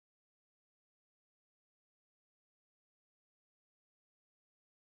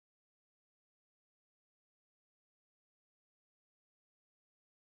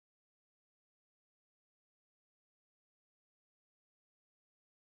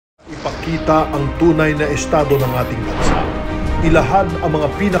Ipakita ang tunay na estado ng ating bansa. Ilahad ang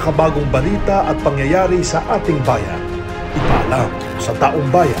mga pinakabagong balita at pangyayari sa ating bayan. Ipaalam sa taong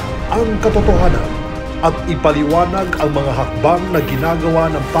bayan ang katotohanan at ipaliwanag ang mga hakbang na ginagawa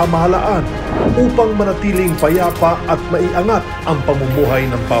ng pamahalaan upang manatiling payapa at maiangat ang pamumuhay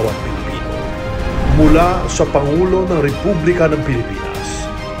ng bawat Pilipino. Mula sa Pangulo ng Republika ng Pilipinas,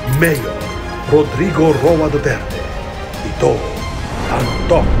 Mayor Rodrigo Duterte. Ito ang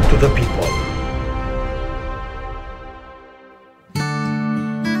Talk to the People.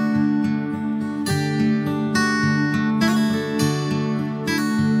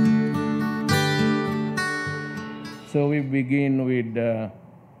 So we begin with,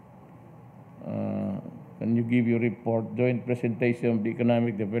 can you give your report, joint presentation of the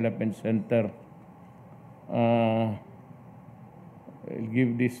Economic Development Center. I'll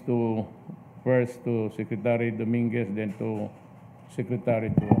give this to first to Secretary Dominguez, then to Secretary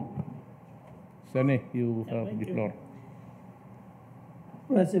to Sani, you have the floor.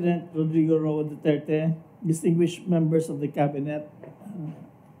 President Rodrigo Duterte, distinguished members of the Cabinet,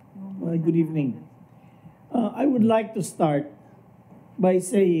 good evening. I would like to start by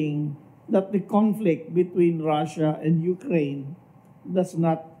saying that the conflict between Russia and Ukraine does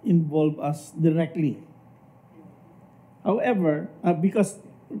not involve us directly. However, because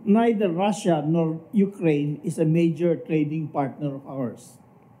neither Russia nor Ukraine is a major trading partner of ours.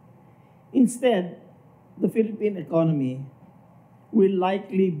 Instead, the Philippine economy will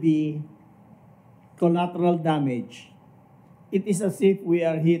likely be collateral damage. It is as if we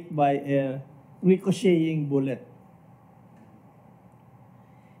are hit by a ricocheting bullet.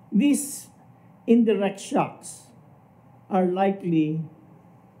 These indirect shocks are likely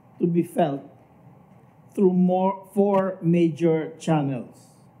to be felt through four major channels.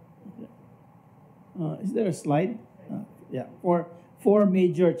 Is there a slide? Yeah, four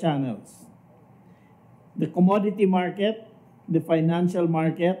major channels. The commodity market, the financial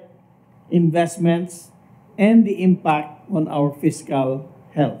market, investments, and the impact on our fiscal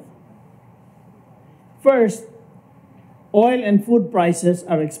health. First, oil and food prices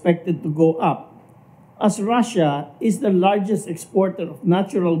are expected to go up as Russia is the largest exporter of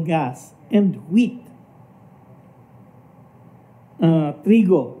natural gas and wheat,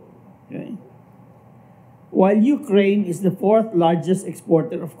 trigo, okay? While Ukraine is the fourth largest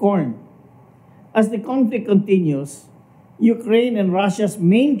exporter of corn. As the conflict continues, Ukraine and Russia's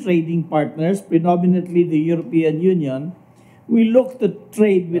main trading partners, predominantly the European Union, we look to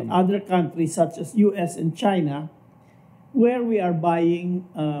trade with other countries such as US and China, where we are buying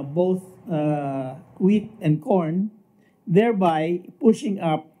both wheat and corn, thereby pushing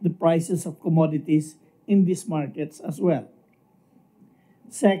up the prices of commodities in these markets as well.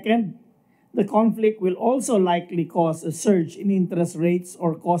 Second, the conflict will also likely cause a surge in interest rates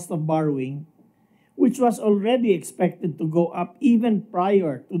or cost of borrowing, which was already expected to go up even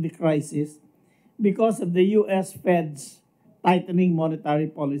prior to the crisis because of the US Fed's tightening monetary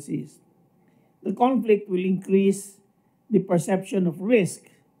policies. The conflict will increase the perception of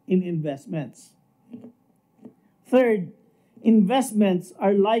risk in investments. Third, investments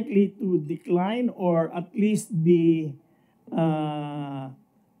are likely to decline or at least be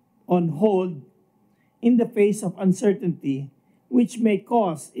on hold in the face of uncertainty, which may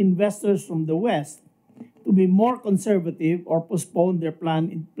cause investors from the West to be more conservative or postpone their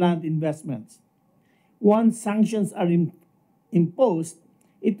planned investments. Once sanctions are imposed,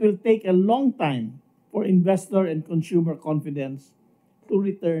 it will take a long time for investor and consumer confidence to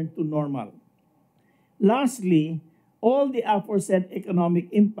return to normal. Lastly, all the aforesaid economic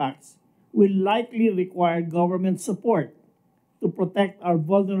impacts will likely require government support to protect our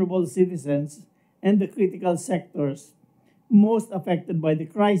vulnerable citizens and the critical sectors most affected by the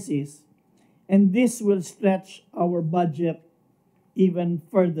crisis, and this will stretch our budget even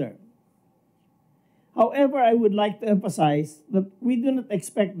further. However, I would like to emphasize that we do not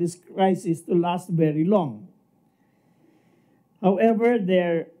expect this crisis to last very long. However,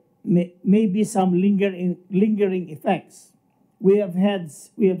 there may be some lingering effects. We have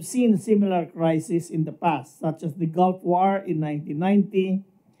seen similar crises in the past, such as the Gulf War in 1990,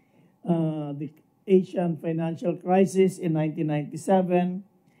 the Asian financial crisis in 1997,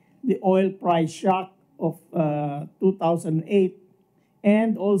 the oil price shock of 2008,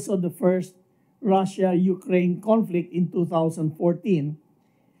 and also the first Russia-Ukraine conflict in 2014.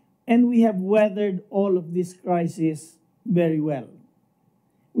 And we have weathered all of these crises very well.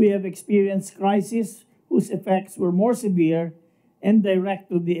 We have experienced crises whose effects were more severe and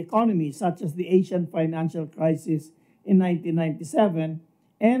direct to the economy, such as the Asian financial crisis in 1997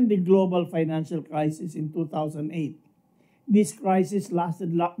 and the global financial crisis in 2008. This crisis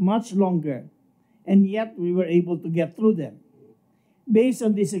lasted much longer, and yet we were able to get through them. Based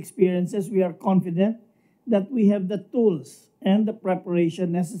on these experiences, we are confident that we have the tools and the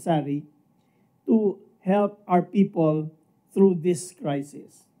preparation necessary to help our people through this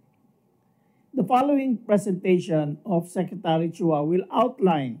crisis. The following presentation of Secretary Chua will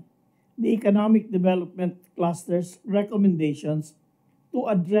outline the Economic Development Cluster's recommendations to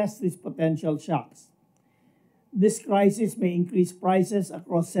address these potential shocks. This crisis may increase prices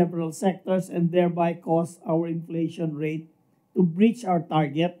across several sectors and thereby cause our inflation rate to breach our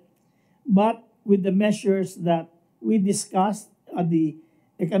target, but with the measures that we discussed at the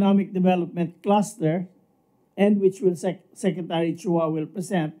Economic Development Cluster and which Secretary Chua will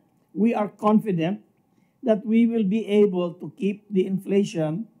present, we are confident that we will be able to keep the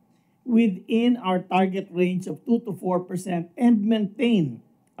inflation within our target range of 2 to 4% and maintain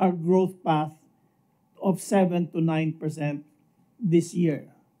our growth path of 7 to 9% this year.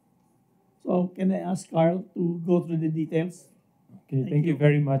 So can I ask Carl to go through the details? Okay, thank you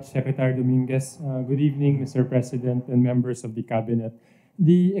very much, Secretary Dominguez. Good evening, Mr. President and members of the Cabinet.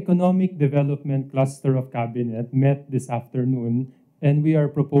 The Economic Development Cluster of Cabinet met this afternoon, and we are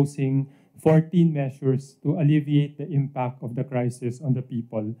proposing 14 measures to alleviate the impact of the crisis on the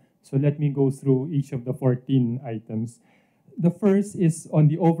people. So let me go through each of the 14 items. The first is on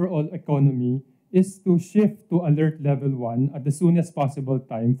the overall economy, is to shift to alert level 1 at the soonest possible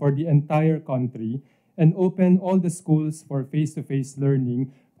time for the entire country and open all the schools for face-to-face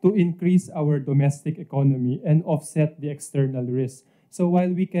learning to increase our domestic economy and offset the external risk. So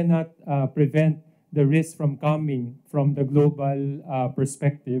while we cannot prevent the risk from coming from the global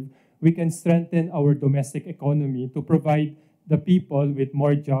perspective, we can strengthen our domestic economy to provide the people with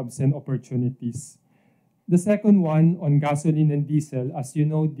more jobs and opportunities. The second one on gasoline and diesel, as you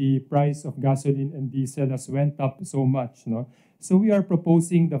know, the price of gasoline and diesel has went up so much, no? So we are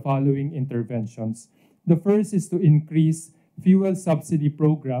proposing the following interventions. The first is to increase fuel subsidy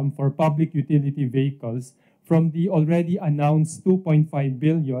program for public utility vehicles from the already announced 2.5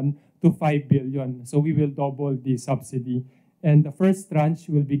 billion to 5 billion. So we will double the subsidy. And the first tranche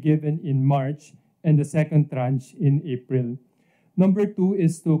will be given in March and the second tranche in April. Number 2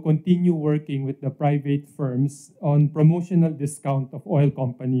 is to continue working with the private firms on promotional discount of oil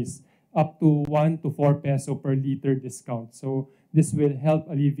companies up to 1 to 4 peso per liter discount. So this will help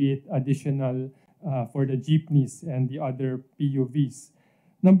alleviate additional for the jeepneys and the other PUVs.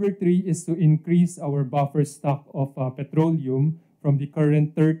 Number 3 is to increase our buffer stock of petroleum from the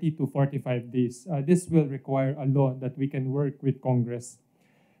current 30 to 45 days. This will require a law that we can work with Congress.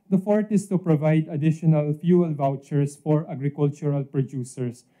 The fourth is to provide additional fuel vouchers for agricultural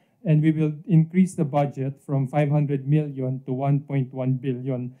producers, and we will increase the budget from 500 million to 1.1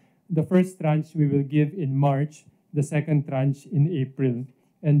 billion. The first tranche we will give in March, the second tranche in April,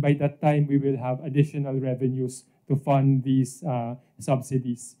 and by that time we will have additional revenues to fund these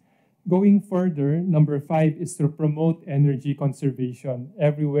subsidies. Going further, number 5 is to promote energy conservation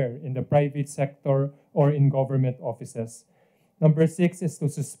everywhere in the private sector or in government offices. Number 6 is to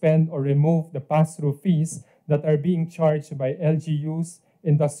suspend or remove the pass-through fees that are being charged by LGUs,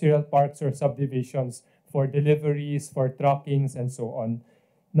 industrial parks, or subdivisions for deliveries, for truckings, and so on.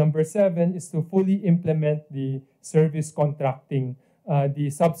 Number 7 is to fully implement the service contracting,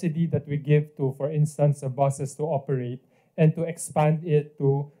 the subsidy that we give to, for instance, the buses to operate, and to expand it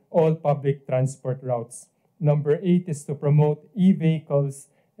to all public transport routes. Number 8 is to promote e-vehicles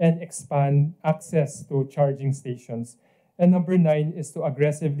and expand access to charging stations. And number 9 is to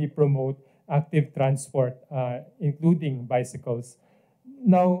aggressively promote active transport, including bicycles.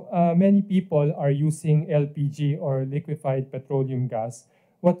 Now, many people are using LPG or liquefied petroleum gas.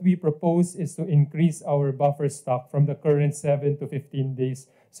 What we propose is to increase our buffer stock from the current 7 to 15 days.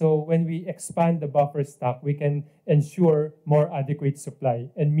 So when we expand the buffer stock, we can ensure more adequate supply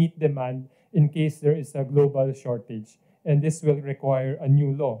and meet demand in case there is a global shortage. And this will require a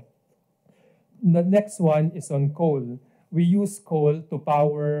new law. The next one is on coal. We use coal to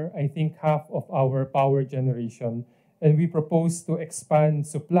power, I think, half of our power generation. And we propose to expand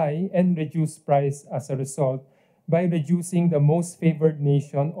supply and reduce price as a result by reducing the most favored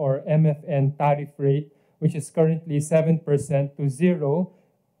nation or MFN tariff rate, which is currently 7% to 0,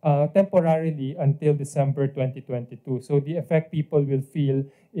 temporarily until December 2022. So the effect people will feel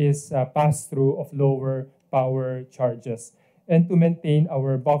is pass-through of lower power charges, and to maintain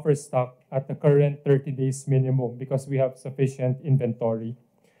our buffer stock at the current 30 days minimum because we have sufficient inventory.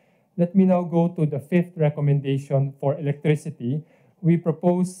 Let me now go to the fifth recommendation for electricity. We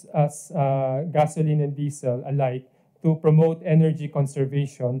propose as gasoline and diesel alike to promote energy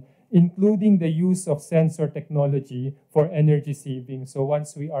conservation including the use of sensor technology for energy saving. So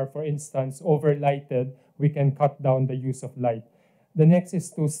once we are, for instance, overlighted, we can cut down the use of light. The next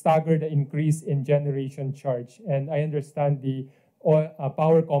is to stagger the increase in generation charge. And I understand the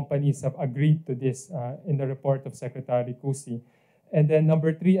power companies have agreed to this in the report of Secretary Cusi. And then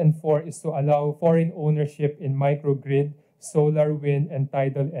number 3 and 4 is to allow foreign ownership in microgrid, solar, wind, and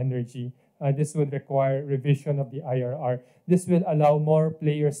tidal energy. This would require revision of the IRR. This will allow more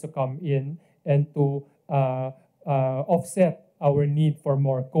players to come in and to offset our need for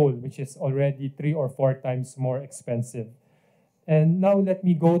more coal, which is already 3 or 4 times more expensive. And now let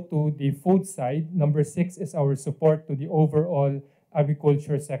me go to the food side. Number 6 is our support to the overall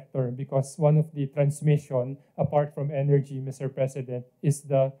agriculture sector, because one of the transmission, apart from energy, Mr. President, is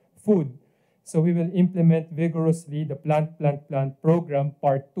the food. So we will implement vigorously the Plant program,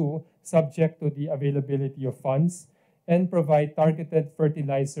 Part 2, subject to the availability of funds, and provide targeted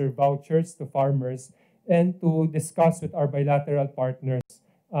fertilizer vouchers to farmers, and to discuss with our bilateral partners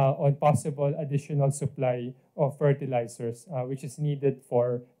on possible additional supply of fertilizers, which is needed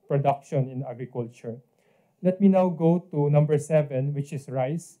for production in agriculture. Let me now go to number 7, which is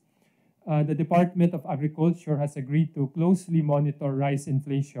rice. The Department of Agriculture has agreed to closely monitor rice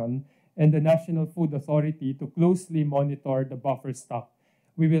inflation, and the National Food Authority to closely monitor the buffer stock.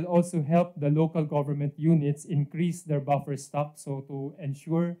 We will also help the local government units increase their buffer stock, so to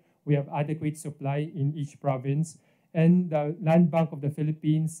ensure we have adequate supply in each province. And the Land Bank of the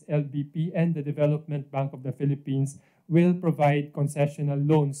Philippines, LBP, and the Development Bank of the Philippines will provide concessional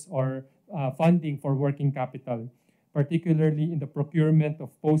loans or funding for working capital, particularly in the procurement of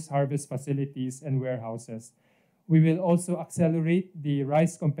post-harvest facilities and warehouses. We will also accelerate the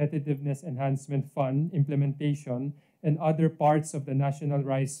Rice Competitiveness Enhancement Fund implementation and other parts of the National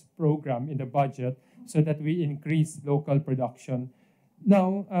Rice Program in the budget so that we increase local production.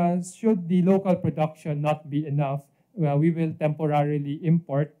 Now, should the local production not be enough, we will temporarily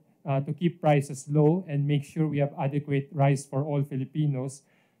import to keep prices low and make sure we have adequate rice for all Filipinos.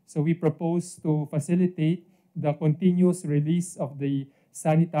 So we propose to facilitate the continuous release of the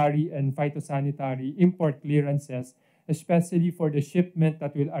sanitary and phytosanitary import clearances, especially for the shipment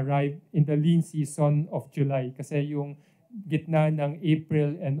that will arrive in the lean season of July. Kasi yung gitna ng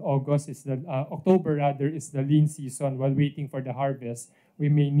April and August is the October rather is the lean season. While waiting for the harvest, we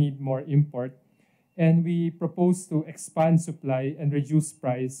may need more import. And we propose to expand supply and reduce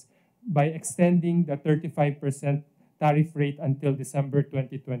price by extending the 35% tariff rate until December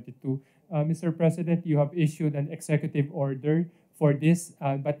 2022. Mr. President, you have issued an executive order for this,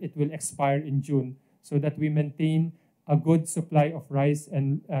 but it will expire in June, so that we maintain a good supply of rice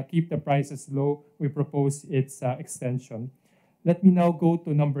and keep the prices low. We propose its extension. Let me now go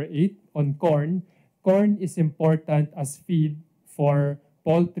to number 8 on corn. Corn is important as feed for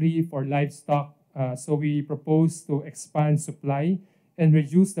poultry, for livestock. So we propose to expand supply and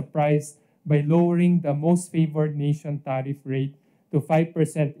reduce the price by lowering the most favored nation tariff rate to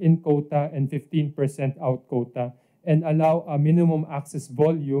 5% in quota and 15% out quota, and allow a minimum access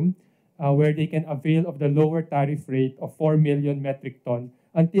volume where they can avail of the lower tariff rate of 4 million metric ton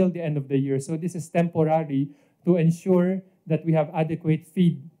until the end of the year. So this is temporary to ensure that we have adequate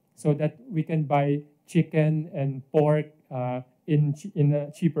feed so that we can buy chicken and pork in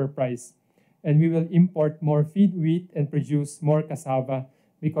a cheaper price. And we will import more feed wheat and produce more cassava,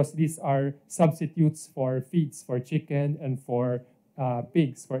 because these are substitutes for feeds for chicken and for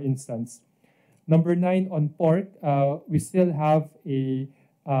pigs, for instance. Number 9 on pork, we still have the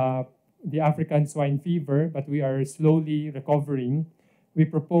African swine fever, but we are slowly recovering. We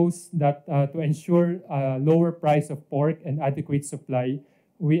propose that to ensure a lower price of pork and adequate supply,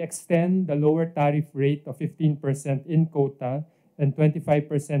 we extend the lower tariff rate of 15% in quota and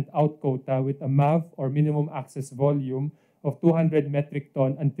 25% out quota with a MAV or minimum access volume of 200 metric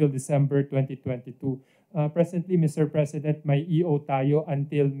ton until December 2022. Presently, Mr. President, may EO tayo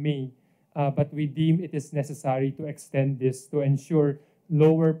until May, but we deem it is necessary to extend this to ensure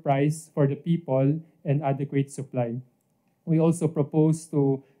lower price for the people and adequate supply. We also propose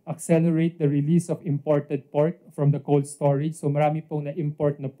to accelerate the release of imported pork from the cold storage. So marami pong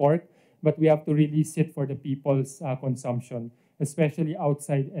na-import na pork, but we have to release it for the people's consumption, especially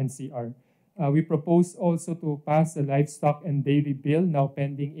outside NCR. We propose also to pass the livestock and dairy bill now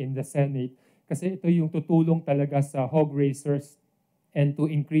pending in the Senate, kasi ito yung tutulong talaga sa hog raisers and to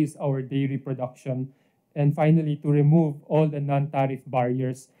increase our dairy production. And finally, to remove all the non-tariff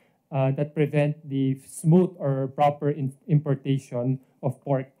barriers that prevent the smooth or proper importation of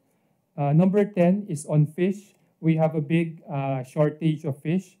pork. Number 10 is on fish. We have a big shortage of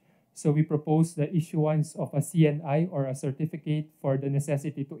fish. So we propose the issuance of a CNI, or a certificate for the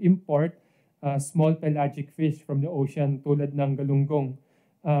necessity to import small pelagic fish from the ocean tulad ng galunggong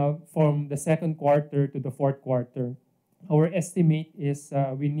from the second quarter to the fourth quarter. Our estimate is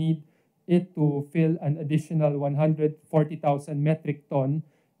we need it to fill an additional 140,000 metric ton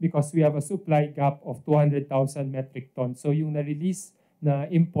because we have a supply gap of 200,000 metric ton. So yung na-release na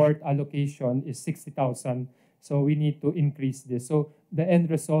import allocation is 60,000. So we need to increase this. So the end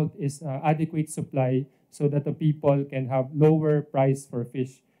result is adequate supply so that the people can have lower price for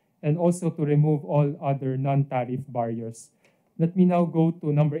fish, and also to remove all other non-tariff barriers. Let me now go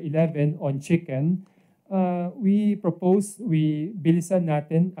to number 11 on chicken. We propose, bilisan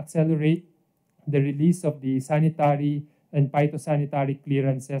natin, accelerate the release of the sanitary and phytosanitary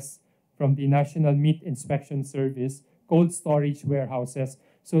clearances from the National Meat Inspection Service, cold storage warehouses,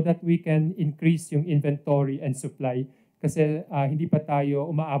 so that we can increase yung inventory and supply. Kasi hindi pa tayo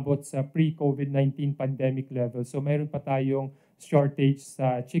umaabot sa pre-COVID-19 pandemic level. So mayroon pa tayong shortage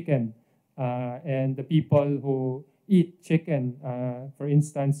sa chicken. And the people who eat chicken, for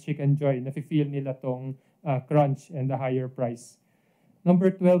instance, Chicken Joy, nafe-feel nila tong crunch and the higher price.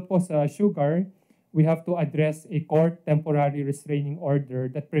 Number 12 po sa sugar, we have to address a court temporary restraining order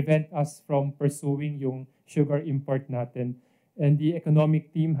that prevent us from pursuing yung sugar import natin. And the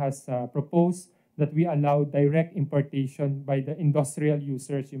economic team has proposed that we allow direct importation by the industrial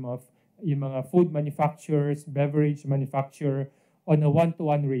users, yung mga food manufacturers, beverage manufacturer, on a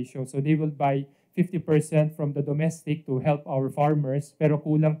 1-to-1 ratio. So they will buy 50% from the domestic to help our farmers, pero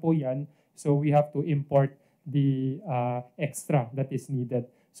kulang po yan, so we have to import the extra that is needed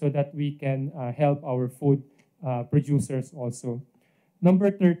so that we can help our food producers also. Number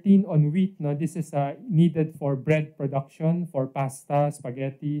 13 on wheat, this is needed for bread production, for pasta,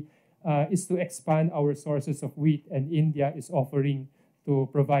 spaghetti, is to expand our sources of wheat, and India is offering to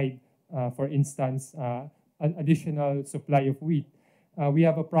provide, for instance, an additional supply of wheat. We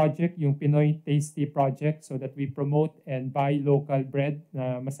have a project, yung Pinoy Tasty Project, so that we promote and buy local bread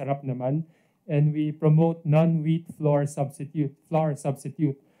na masarap naman. And we promote non-wheat flour substitute,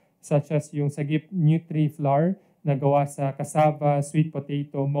 such as yung Sagip Nutri flour na gawa sa cassava, sweet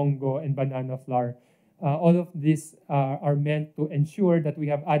potato, mongo, and banana flour. All of these are meant to ensure that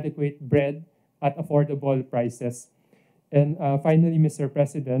we have adequate bread at affordable prices. And finally, Mr.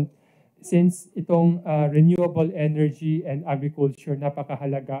 President, since itong renewable energy and agriculture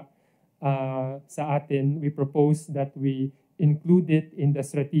napakahalaga sa atin, we propose that we include it in the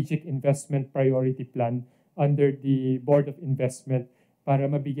Strategic Investment Priority Plan under the Board of Investment para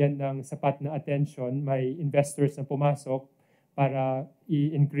mabigyan ng sapat na attention, may investors na pumasok para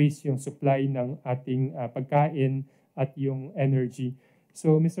i-increase yung supply ng ating pagkain at yung energy.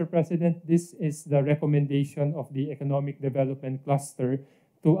 So, Mr. President, this is the recommendation of the Economic Development Cluster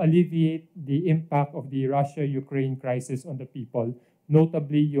to alleviate the impact of the Russia-Ukraine crisis on the people,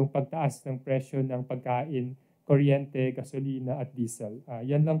 notably yung pagtaas ng presyo ng pagkain, kuryente, gasolina at diesel.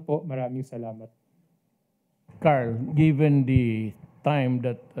 Yan lang po. Maraming salamat. Carl, given the time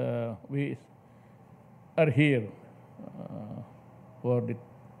that we are here for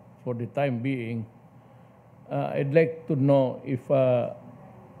the time being, I'd like to know if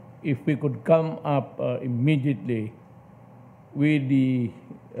we could come up immediately with the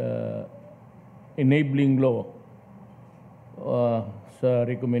enabling law sa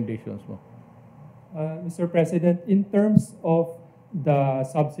recommendations mo. Mr. President, in terms of the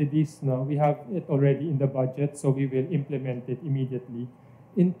subsidies, we have it already in the budget, so we will implement it immediately.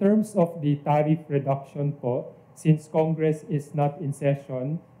 In terms of the tariff reduction po, since Congress is not in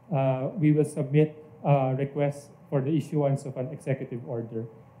session, we will submit a request for the issuance of an executive order.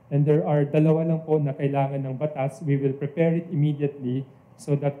 And there are dalawa lang po na kailangan ng batas. We will prepare it immediately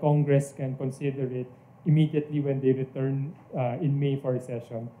so that Congress can consider it immediately when they return in May for a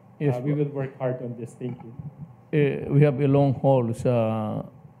session. Yes, we will work hard on this. Thank you. We have a long haul sa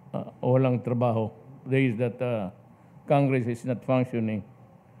walang trabaho. Days that Congress is not functioning.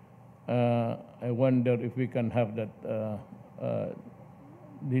 I wonder if we can have that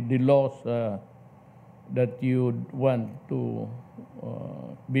the laws that you want to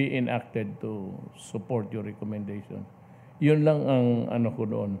be enacted to support your recommendation. Yun lang ang ano ko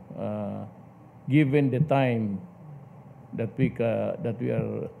doon. Given the time that we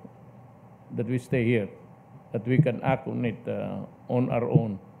stay here, that we can act on it on our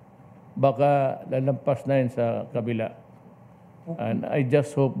own. Baka lalampas na yun sa kabila. And I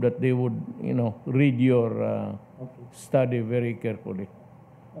just hope that they would, read your study very carefully.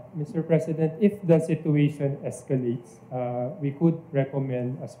 Mr. President, if the situation escalates, we could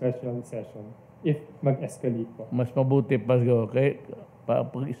recommend a special session if mag-escalate po. Mas mabuti pa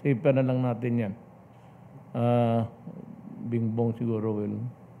Pag-isipan na lang natin yan. Bingbong siguro will.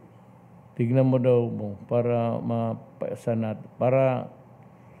 Tignan mo daw mo para mapasa natin. Para,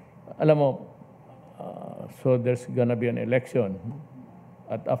 alam mo, so there's gonna be an election.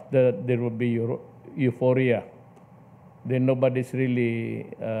 At after that, there will be euphoria. Then nobody's really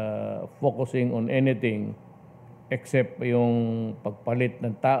focusing on anything except yung pagpalit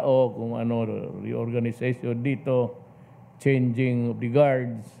ng tao, kung ano, reorganization dito, changing of the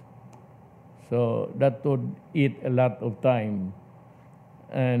guards. So that would eat a lot of time.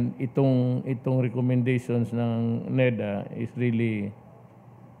 And itong recommendations ng NEDA is really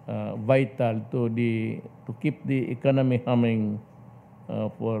vital to keep the economy humming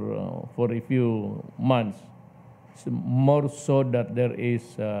for a few months. More so that there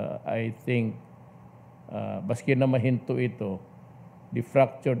is, I think, baski na mahinto ito, the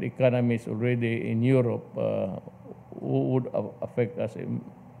fractured economies already in Europe would affect us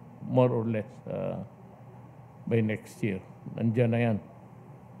more or less by next year. Nandiyan na yan.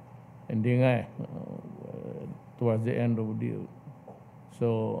 Hindi nga towards the end of the year.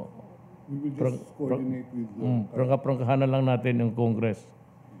 So, we will just coordinate with prangkahan na lang natin yung Congress.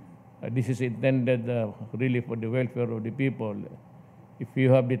 This is intended really for the welfare of the people. If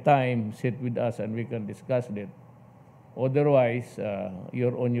you have the time, sit with us and we can discuss it. Otherwise,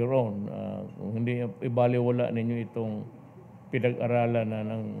 you're on your own. Kung hindi ibaliwala ninyo itong pinag-aralan na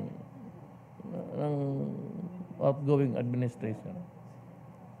ng outgoing administration.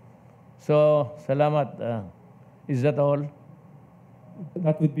 So, salamat. Is that all?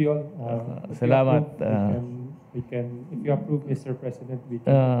 That would be all. Salamat. We can, if you approve, Mr. President, we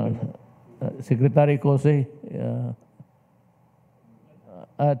can. Secretary Kose,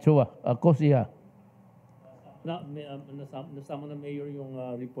 Chua, Kosiya. Nasama na Mayor yung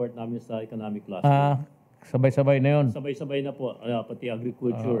report namin sa economic cluster. Sabay-sabay na yun. Sabay-sabay na po, pati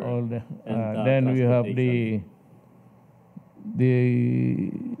agriculture. Then we have the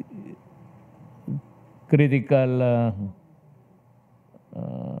critical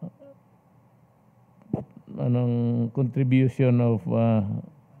contribution of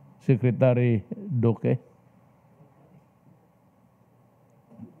Secretary Duque.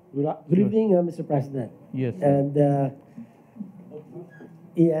 Good evening, Mr. President. Yes. And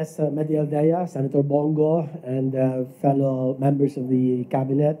ES Medi Aldea, Senator Bongo, and fellow members of the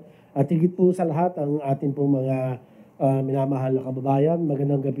Cabinet. At higit po sa lahat, ang ating pong mga minamahal na kababayan.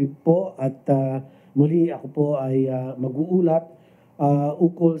 Magandang gabi po at muli ako po ay mag-uulat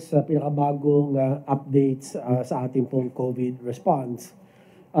ukol sa pinakabagong updates sa ating pong COVID response.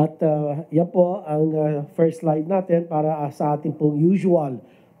 At yan po ang first slide natin para sa ating pong usual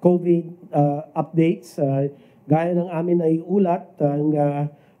COVID updates. Gaya ng amin na iulat,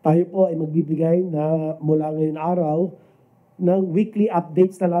 tayo po ay magbibigay na mula ngayon araw ng weekly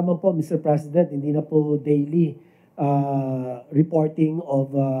updates na lamang po, Mr. President. Hindi na po daily reporting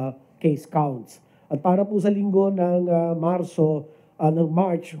of case counts. At para po sa linggo ng March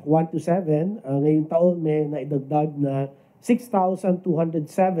 1 to 7, ngayong taon may naidagdag na 6,207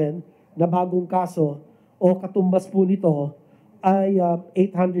 na bagong kaso o katumbas po nito ay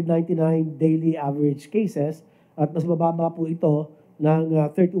 899 daily average cases at mas mababa po ito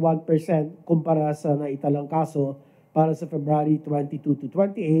ng 31% kumpara sa naitalang kaso para sa February 22 to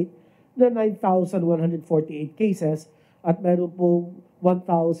 28 na 9,148 cases at meron po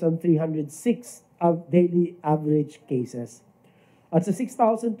 1,306 daily average cases. At sa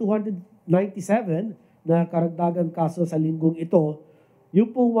 6,297 na karagdagan kaso sa linggong ito,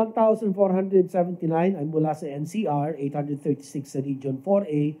 yung po 1,479 ay mula sa NCR, 836 sa Region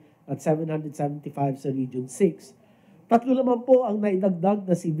 4A at 775 sa Region 6. Tatlo naman po ang naidagdag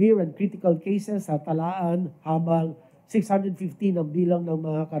na severe and critical cases sa talaan habang 615 ang bilang ng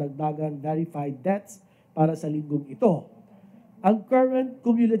mga karagdagan verified deaths para sa linggong ito. Ang current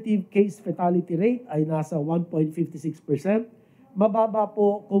cumulative case fatality rate ay nasa 1.56%, mababa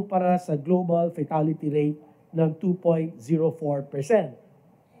po kumpara sa global fatality rate ng 2.04%.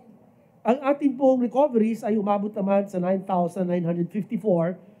 Ang ating pong recoveries ay umabot naman sa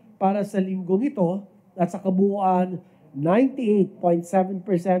 9,954 para sa linggong ito at sa kabuuan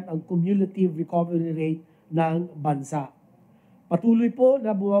 98.7% ang cumulative recovery rate ng bansa. Patuloy po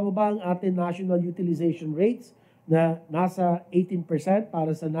na bumababa ang ating national utilization rates na nasa 18%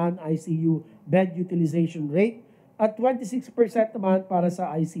 para sa non-ICU bed utilization rate at 26% naman para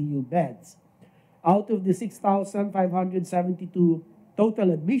sa ICU beds. Out of the 6,572 total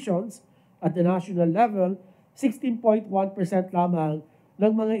admissions at the national level, 16.1% lamang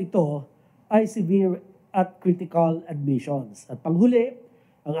ng mga ito ay severe at critical admissions. At panghuli,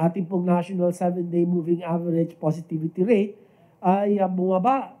 ang ating pong national 7-day moving average positivity rate ay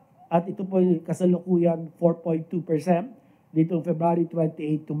bumaba at ito po yung kasalukuyan 4.2% ditong February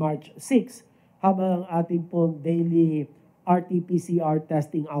 28 to March 6, habang ang ating pong daily RT-PCR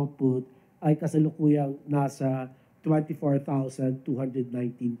testing output ay kasalukuyang nasa 24,219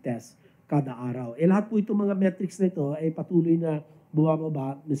 tests kada araw. Lahat po itong mga metrics na ito ay patuloy na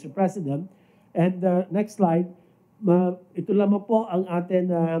bumababa, Mr. President. And next slide, ito lamang po ang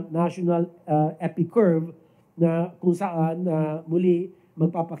ating national epi curve na kung saan muli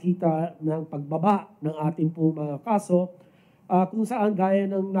magpapakita ng pagbaba ng ating po mga kaso. Kung saan gaya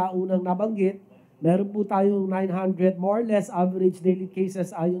ng naunang nabanggit, meron po tayong 900 more or less average daily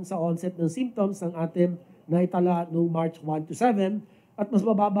cases ayon sa onset ng symptoms ng ating naitala noong March 1 to 7 at mas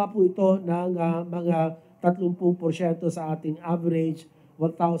mababa po ito ng mga 30% sa ating average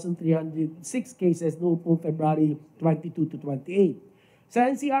 1,306 cases noong po February 22 to 28. Sa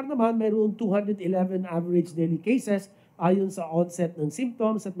NCR naman, mayroon 211 average daily cases ayon sa onset ng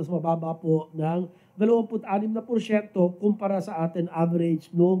symptoms at mas mababa po ng 26% kumpara sa ating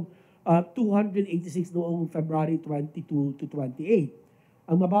average noong 286 noong February 22 to 28.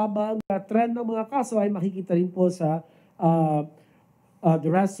 Ang mababang trend ng mga kaso ay makikita rin po sa the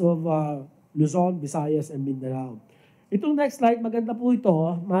rest of Luzon, Visayas, and Mindanao. Itong next slide, maganda po ito,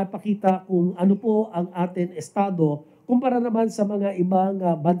 mapakita kung ano po ang ating estado kumpara naman sa mga ibang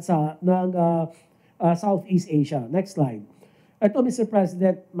bansa ng Southeast Asia. Next slide. Ito, Mr.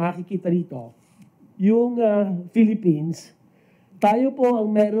 President, makikita rito, yung Philippines, tayo po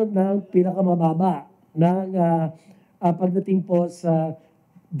ang meron ng pinakamababa ng pagdating po sa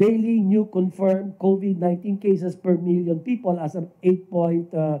daily new confirmed COVID-19 cases per million people as of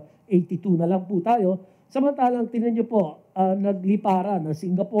 8.82 na lang po tayo. Samantalang, tinan nyo po, nagliparan ng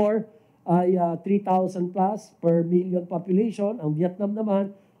Singapore ay 3,000 plus per million population. Ang Vietnam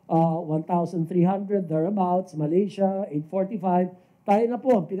naman, 1,300 thereabouts. Malaysia, 845. Tayo na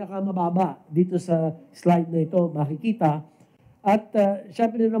po ang pinakamababa dito sa slide na ito makikita. At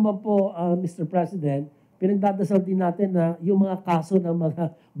syempre naman po, Mr. President, pinagdadasal din natin na yung mga kaso ng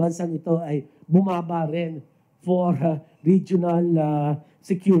mga bansang ito ay bumaba rin for regional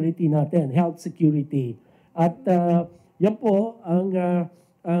security natin, health security. At yan po ang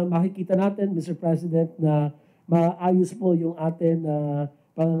makikita natin, Mr. President, na maayos po yung atin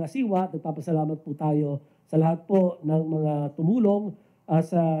pangangasiwa. Nagpapasalamat po tayo sa lahat po ng mga tumulong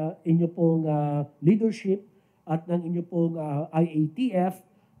sa inyo pong leadership at ng inyo pong IATF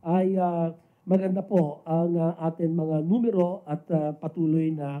ay maganda po ang ating mga numero at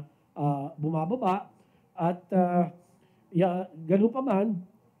patuloy na bumababa. At ganun pa man,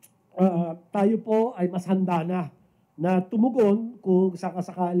 tayo po ay mas handa na tumugon kung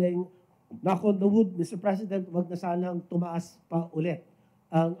sakasakaling knock on the wood, Mr. President, wag na sanang tumaas pa ulit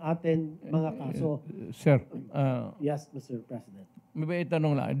ang ating mga kaso. Sir, Yes, Mr. President. may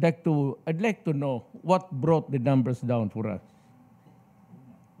itanong lang. I'd like to know what brought the numbers down for us.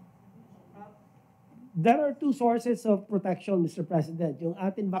 There are two sources of protection, Mr. President. Yung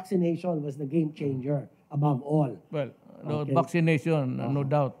ating vaccination was the game changer above all. Well, no, Okay. vaccination, no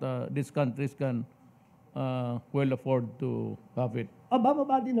doubt, these countries can well afford to have it.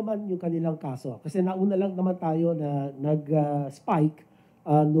 Bababa din naman yung kanilang kaso. Kasi nauna lang naman tayo na nag-spike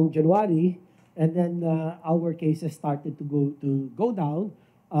noong January, and then our cases started to go down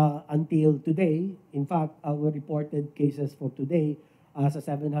until today. In fact, our reported cases for today sa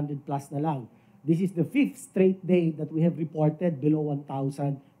 700 plus na lang. This is the 5th straight day that we have reported below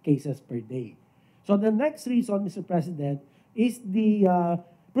 1,000 cases per day. So the next reason, Mr. President, is the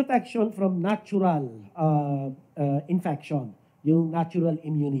protection from natural infection, yung natural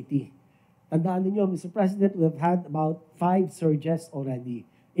immunity. Tandaan niyo, Mr. President, we have had about 5 surges already,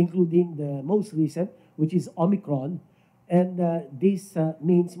 including the most recent, which is Omicron. And this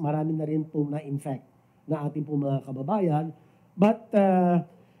means marami na rin pong na-infect na ating pong mga kababayan. But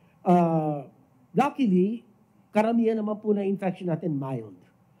luckily, karamihan naman po na infection natin mild.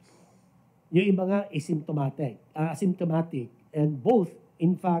 Yung iba nga asymptomatic. And both,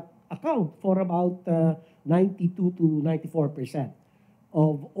 in fact, account for about 92 to 94%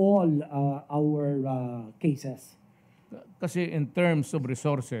 of all our cases. Kasi in terms of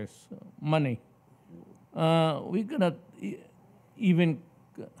resources, money, we cannot even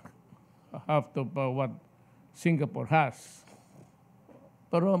have to what Singapore has.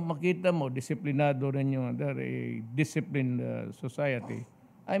 Pero makita mo, disiplinado rin yung a disciplined society.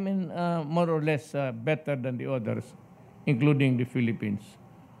 I mean, more or less better than the others, including the Philippines.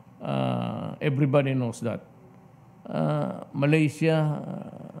 Everybody knows that. Malaysia,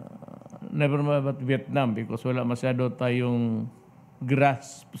 never mind about Vietnam because wala masyado tayong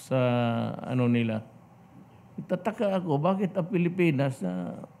grasp sa ano nila. Tataka ako, bakit ang Pilipinas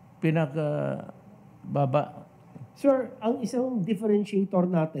na pinakababa? Sir, ang isang differentiator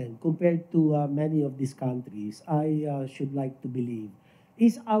natin compared to many of these countries, I should like to believe,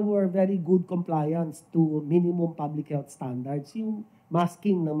 is our very good compliance to minimum public health standards, yung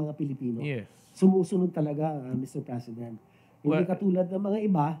masking ng mga Pilipino. Yes. Sumusunod talaga, Mr. President. Hindi Well, katulad ng mga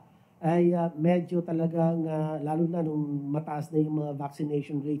iba, ay medyo talagang, lalo na nung mataas na yung mga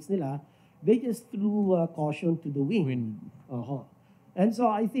vaccination rates nila, they just threw caution to the wind. Uh-huh. And so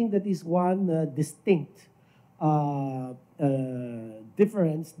I think that is one distinct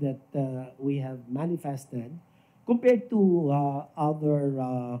difference that we have manifested compared to other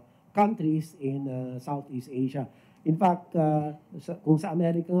countries in Southeast Asia. In fact, kung sa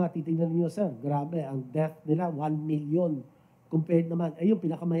Amerika nga, titingnan niyo sir, grabe, ang death nila, 1 million. Compared naman, yung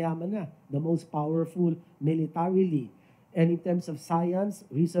pinakamayaman na, the most powerful militarily. And in terms of science,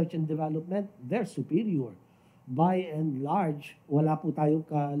 research and development, they're superior. By and large, wala po tayong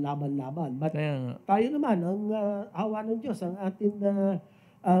kalaban-laban. But tayo naman, ang awa ng Diyos, ang ating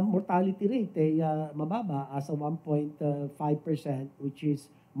mortality rate ay mababa as a 1.5%, which is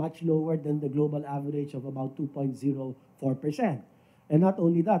much lower than the global average of about 2.04%. And not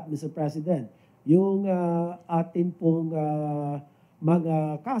only that, Mr. President, yung atin pong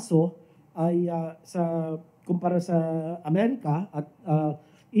mga kaso ay kumpara sa Amerika at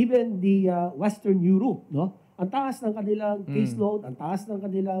even the Western Europe, no? Ang taas ng kanilang caseload, ang taas ng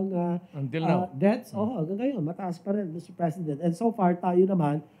kanilang deaths. Hanggang ngayon, mataas pa rin, Mr. President. And so far, tayo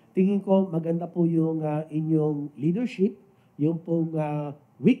naman, tingin ko maganda po yung inyong leadership, yung pong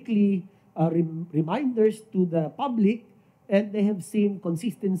weekly reminders to the public, and they have seen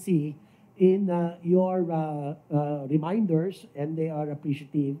consistency in your reminders, and they are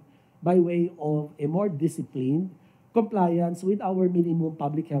appreciative by way of a more disciplined compliance with our minimum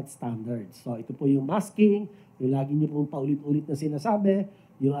public health standards. So ito po yung masking, yung lagi niyo pong paulit-ulit na sinasabi,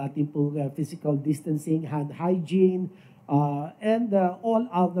 yung ating pong physical distancing, hand hygiene, and all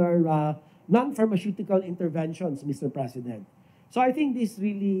other non-pharmaceutical interventions, Mr. President. So I think this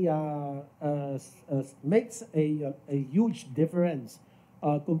really makes a huge difference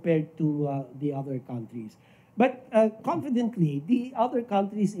compared to the other countries. But confidently, the other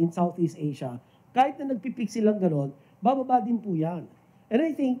countries in Southeast Asia, kahit na nagpipik silang ganon, bababa din po yan. And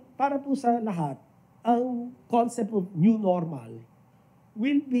I think, para po sa lahat, ang concept of new normal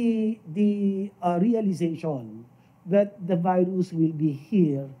will be the realization that the virus will be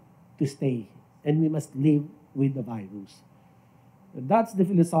here to stay, and we must live with the virus. That's the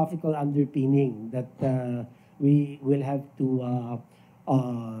philosophical underpinning that we will have to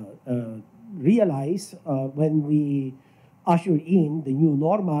realize when we usher in the new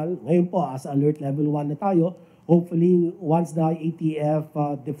normal. Ngayon po, as alert level 1 na tayo, hopefully once the ATF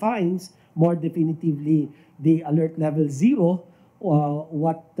defines more definitively the alert level 0,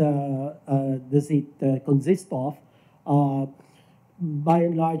 what does it consist of, by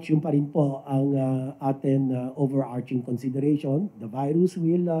and large, yun pa rin po ang ating overarching consideration. The virus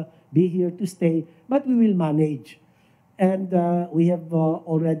will be here to stay, but we will manage. And we have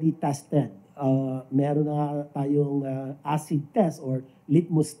already tested. Meron na tayong acid test or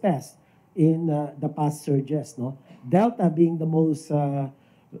litmus test in the past surges. No? Delta being the most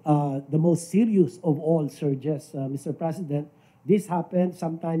serious of all surges, Mr. President. This happened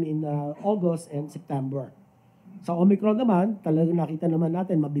sometime in August and September. Sa Omicron naman, talagang nakita naman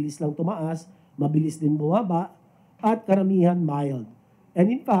natin, mabilis lang tumaas, mabilis din bumaba, at karamihan mild. And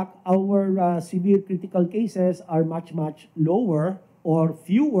in fact, our severe critical cases are much, much lower or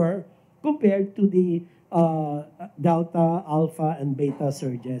fewer compared to the Delta, Alpha, and Beta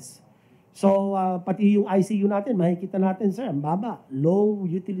surges. So, pati yung ICU natin, makikita natin, sir, ang baba, low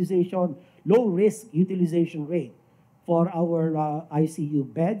risk utilization rate for our ICU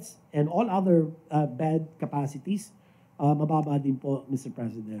beds and all other bed capacities, mababa din po, Mr.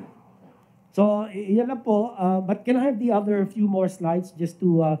 President. So, yan lang po. But can I have the other few more slides just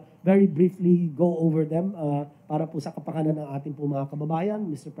to very briefly go over them para po sa kapakanan ng ating po mga kababayan,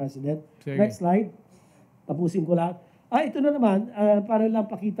 Mr. President. Sige. Next slide. Tapusin ko lang. Ito na naman, para lang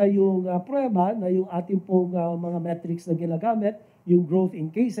pakita yung prueba na yung ating pong mga metrics na ginagamit, yung growth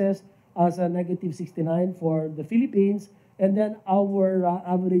in cases as a negative 69 for the Philippines, and then our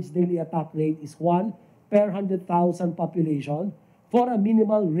average daily attack rate is 1 per 100,000 population for a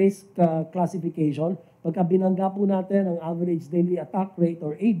minimal risk classification. Pagka binangga po natin ang average daily attack rate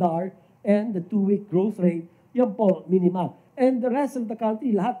or ADAR and the 2-week growth rate, yan po, minimal. And the rest of the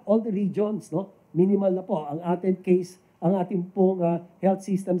country, lahat, all the regions, no? Minimal na po ang ating case, ang ating pong health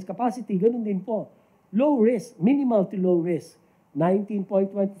systems capacity, ganun din po. Low risk, minimal to low risk,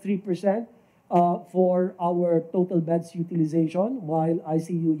 19.23%. for our total beds utilization, while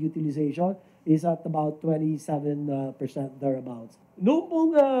ICU utilization is at about 27% thereabouts. Noong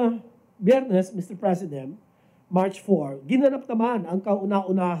pong Biyernes, Mr. President, March 4, ginanap naman ang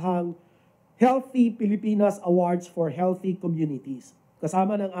kauna-unahang Healthy Pilipinas Awards for Healthy Communities.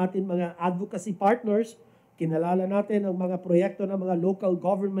 Kasama ng ating mga advocacy partners, kinalala natin ang mga proyekto ng mga local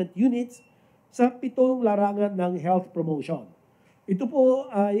government units sa 7 larangan ng health promotion. Ito po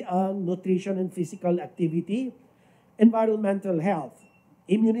ay ang nutrition and physical activity, environmental health,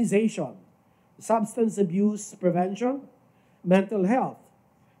 immunization, substance abuse prevention, mental health,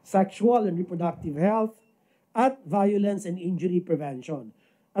 sexual and reproductive health, at violence and injury prevention.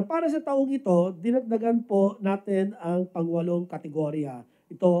 At para sa taong ito, dinagdagan po natin ang pang-8 kategorya.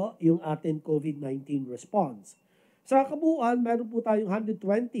 Ito yung ating COVID-19 response. Sa kabuuan, meron po tayong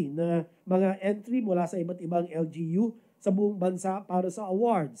 120 na mga entry mula sa iba't ibang LGU sa buong bansa para sa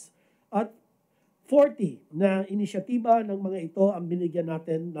awards. At 40 na inisyatiba ng mga ito ang binigyan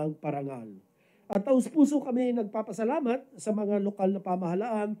natin ng parangal. At taus-puso kami nagpapasalamat sa mga lokal na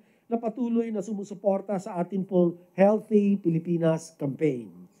pamahalaan na patuloy na sumusuporta sa ating pong Healthy Pilipinas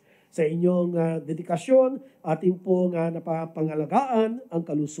campaign. Sa inyong dedikasyon, ating pong napapangalagaan ang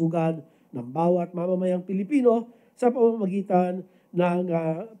kalusugan ng bawat mamamayang Pilipino sa pamamagitan ng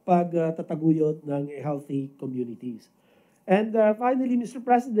pagtataguyod ng healthy communities. And finally, Mr.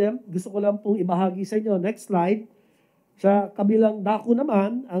 President, gusto ko lang pong ibahagi sa inyo, next slide, sa kabilang dako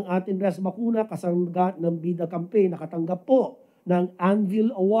naman, ang ating res bakuna kasangga ng BIDA campaign nakatanggap po ng Anvil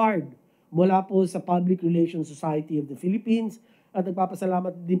Award mula po sa Public Relations Society of the Philippines. At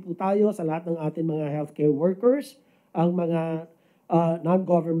nagpapasalamat din po tayo sa lahat ng ating mga healthcare workers, ang mga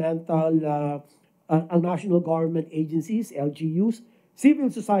non-governmental, ang national government agencies, LGUs,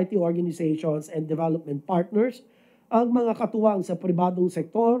 civil society organizations and development partners, ang mga katuwang sa pribadong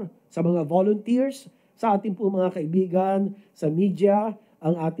sektor, sa mga volunteers, sa ating pong mga kaibigan, sa media,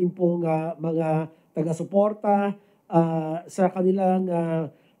 ang ating pong mga taga-suporta sa kanilang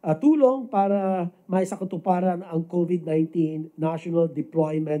tulong para maisakatuparan ang COVID-19 National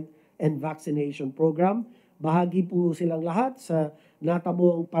Deployment and Vaccination Program. Bahagi po silang lahat sa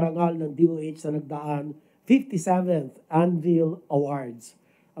natamong parangal ng DOH sa nagdaan 57th Anvil Awards.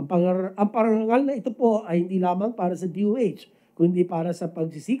 Ang parangal na ito po ay hindi lamang para sa DOH, kundi para sa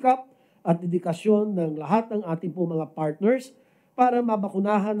pagsisikap at dedikasyon ng lahat ng ating po mga partners para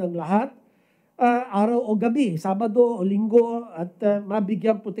mabakunahan ng lahat araw o gabi, Sabado o Linggo at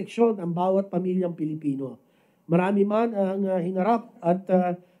mabigyan proteksyon ang bawat pamilyang Pilipino. Marami man ang hinarap at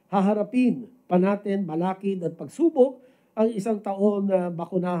haharapin pa natin balakid at pagsubok, ang isang taon na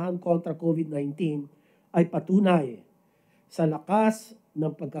bakunahan kontra COVID-19 ay patunay sa lakas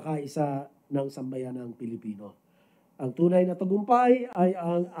ng pagkakaisa ng sambayanang Pilipino. Ang tunay na tagumpay ay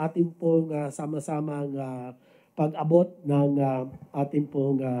ang ating pong sama-samang pag-abot ng ating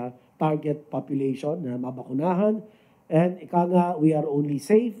pong target population na mabakunahan. And ika nga, we are only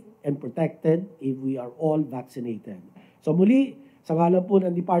safe and protected if we are all vaccinated. So muli, sa ngalan po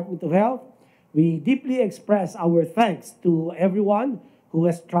ng Department of Health, we deeply express our thanks to everyone who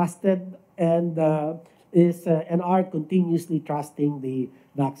has trusted and and are continuously trusting the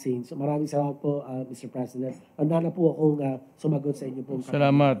vaccine. So maraming salamat po, Mr. President. Handa na po akong sumagot sa inyo po.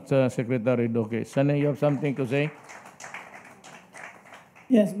 Salamat, Secretary Duque. Sana you have something to say?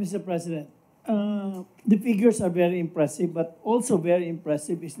 Yes, Mr. President. The figures are very impressive, but also very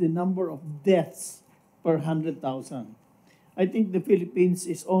impressive is the number of deaths per 100,000. I think the Philippines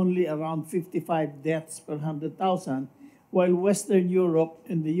is only around 55 deaths per 100,000, while Western Europe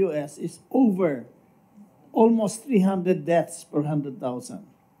and the US is over almost 300 deaths per 100,000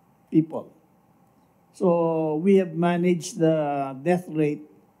 people. So we have managed the death rate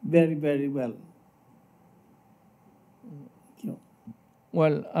very, very well. Thank you.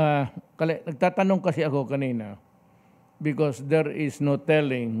 Well, nagtatanong kasi ako kanina because there is no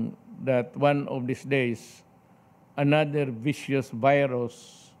telling that one of these days another vicious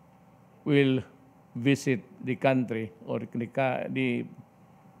virus will visit the country or the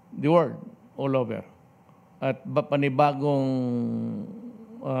world all over. At panibagong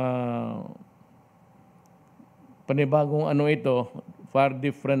ano ito, far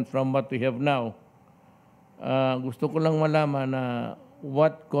different from what we have now. Gusto ko lang malaman na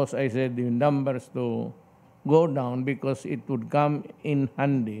what caused, I said, the numbers to go down because it would come in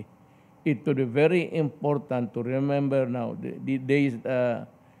handy. It would be very important to remember now the days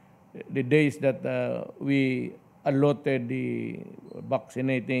that we allotted the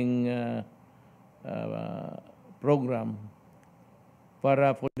vaccinating program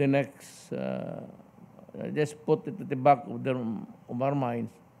para for the next, just put it at the back of our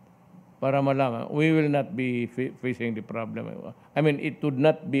minds para malaman, we will not be facing the problem. I mean, it would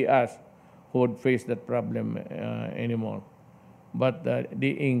not be us who would face that problem anymore. But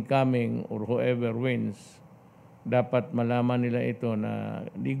the incoming or whoever wins, dapat malaman nila ito na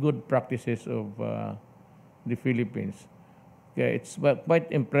the good practices of the Philippines. Kaya it's quite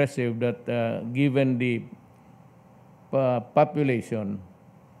impressive that given the population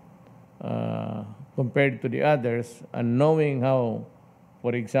compared to the others, and knowing how,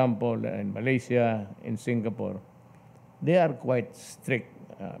 for example, in Malaysia, in Singapore, they are quite strict,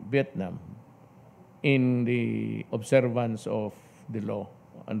 Vietnam, in the observance of the law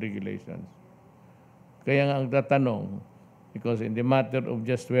and regulations. Kaya nga ang tatanong, because in the matter of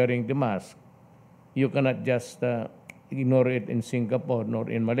just wearing the mask, you cannot just ignore it in Singapore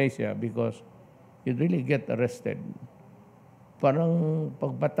nor in Malaysia because you really get arrested. Parang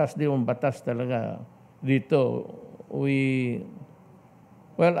pagbatas, di mo batas talaga. Dito,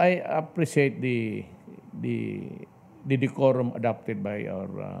 I appreciate the decorum adopted by our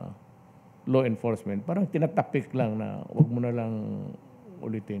law enforcement. Parang tinatapik lang na wag mo na lang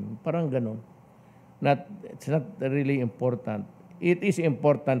ulitin. Parang ganun. It's not really important. It is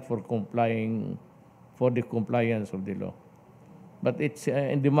important for the compliance of the law. But it's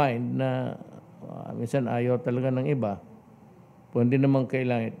in the mind na minsan ayaw talaga ng iba. Kung hindi naman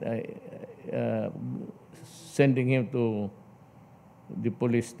kailangan sending him to the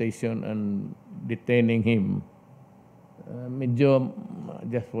police station and detaining him, medyo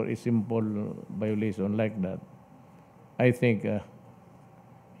just for a simple violation like that, I think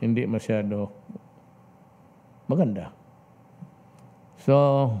hindi masyado maganda.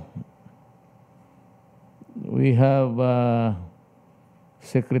 So, we have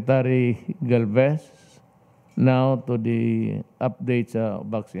Secretary Galvez now to the updates of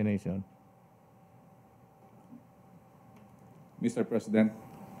vaccination. Mr. President,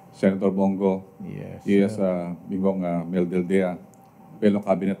 Senator Bongo, Yes, Bingong Mel Dildea, fellow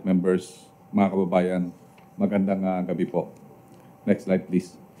cabinet members, mga kababayan, magandang gabi po. Next slide,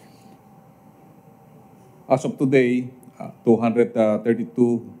 please. As of today, 232.6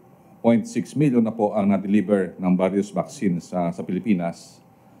 million na po ang na-deliver ng various vaccines sa Pilipinas.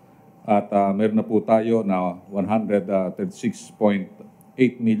 At meron na po tayo na 136.8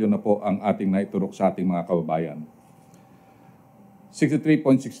 million na po ang ating naiturok sa ating mga kababayan.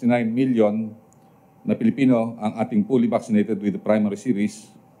 63.69 million na Pilipino ang ating fully vaccinated with the primary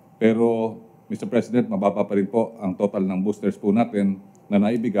series. Pero, Mr. President, mababa pa rin po ang total ng boosters po natin na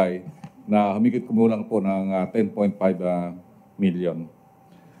naibigay na humigit kumulang po ng 10.5 million.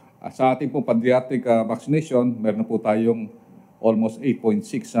 Sa ating pong pediatric vaccination, meron na po tayong almost 8.6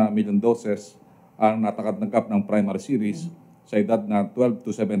 million doses ang natatanggap ng primary series sa edad na 12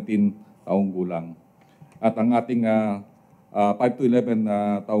 to 17 taong gulang. At ang ating 5 to 11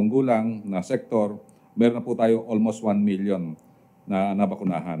 taong gulang na sektor, meron na po tayo almost 1 million na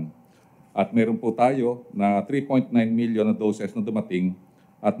nabakunahan. At meron po tayo na 3.9 million na doses na dumating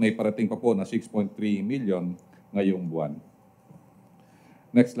at may parating pa po na 6.3 million ngayong buwan.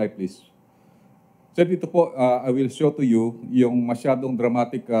 Next slide, please. So dito po, I will show to you yung masyadong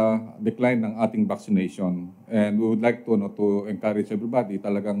dramatic decline ng ating vaccination. And we would like to encourage everybody,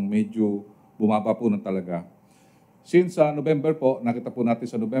 talagang medyo bumaba po na talaga. Since November po, nakita po natin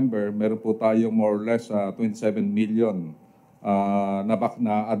sa November, meron po tayong more or less 27 million na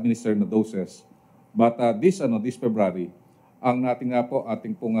administered na doses. But this February, ang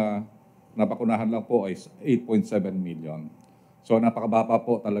ating pong nabakunahan lang po ay 8.7 million. So napakababa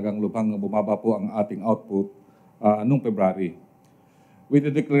po, talagang lubhang bumaba po ang ating output noong February. With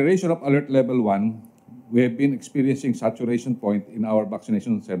the declaration of Alert Level 1, we have been experiencing saturation point in our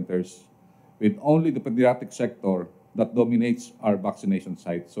vaccination centers with only the pediatric sector that dominates our vaccination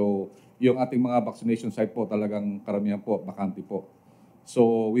site. So yung ating mga vaccination site po talagang karamihan po, bakante po.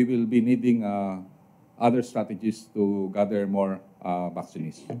 So we will be needing other strategies to gather more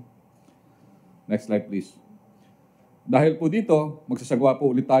vaccines. Next slide, please. Dahil po dito, magsasagawa po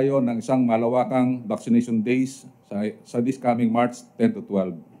ulit tayo ng isang malawakang vaccination days sa this coming March 10 to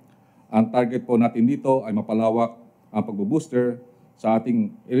 12. Ang target po natin dito ay mapalawak ang pag-booster sa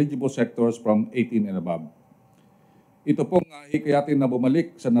ating eligible sectors from 18 and above. Ito pong hikayatin na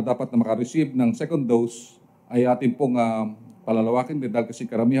bumalik sa na dapat na makareceive ng second dose ay atin pong palalawakin din dahil kasi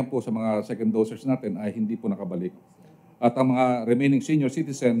karamihan po sa mga second dosers natin ay hindi po nakabalik. At ang mga remaining senior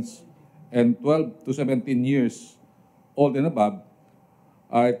citizens and 12 to 17 years old and above,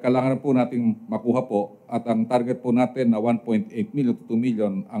 ay kailangan po nating makuha po at ang target po natin na 1.8 million to 2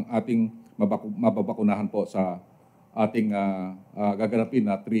 million ang ating mababakunahan po sa ating gaganapin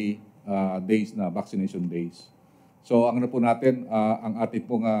na 3 days na vaccination days. So ang po natin, ang ating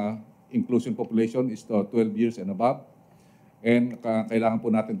pong inclusion population is 12 years and above. And kailangan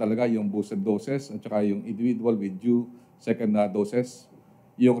po natin talaga yung boosted doses at saka yung individual with due second doses.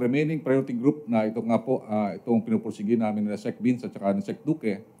 Yung remaining priority group na ito nga po, itong pinupursige namin na Sec Beans at saka na Sec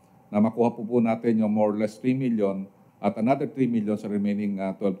Duque, na makuha po natin yung more or less 3 million at another 3 million sa remaining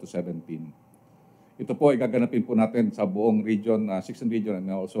 12 to 17. Ito po ay gaganapin po natin sa buong region, 16 region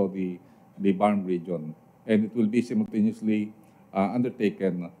and also the BARM region. And it will be simultaneously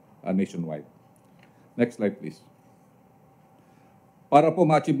undertaken nationwide. Next slide please. Para po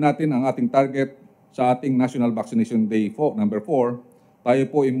ma-achieve natin ang ating target sa ating National Vaccination Day number 4, tayo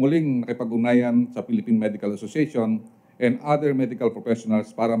po ay muling nakipag-ugnayan sa Philippine Medical Association and other medical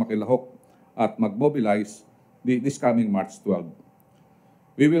professionals para makilahok at mag-mobilize this coming March 12.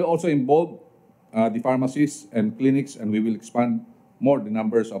 We will also involve the pharmacies and clinics, and we will expand more the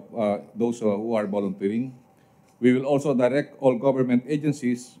numbers of those who are volunteering. We will also direct all government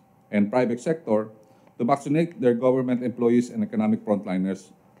agencies and private sector to vaccinate their government employees and economic frontliners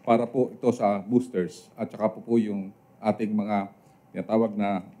para po ito sa boosters at saka po yung ating mga tawag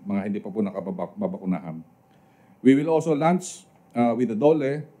na mga hindi pa po nakababakunahan. We will also launch with the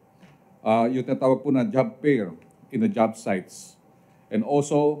DOLE yung tinatawag po na job fair in the job sites. And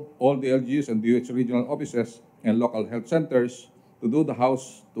also all the LGUs and DOH regional offices and local health centers to do the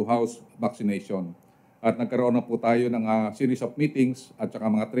house-to-house vaccination. At nagkaroon na po tayo ng series of meetings at saka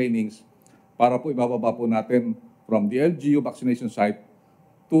mga trainings para po ibababa po natin from the LGU vaccination site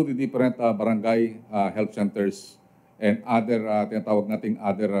to the different barangay health centers and other, tinatawag nating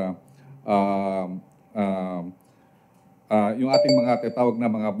other, yung ating mga tinatawag na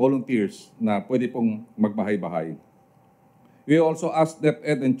mga volunteers na pwede pong magbahay-bahay. We also ask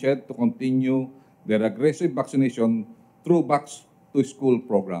DepEd and CHED to continue their aggressive vaccination through back-to-school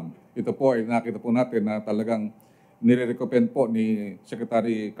program. Ito po ay nakita po natin na talagang nire-recommend po ni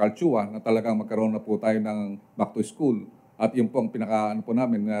Secretary Calchua na talagang magkaroon na po tayo ng back to school. At yung po ang pinaka-ano po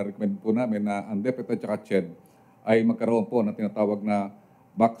namin, na-recommend po namin na ang DepEd at CHED ay magkaroon po ng tinatawag na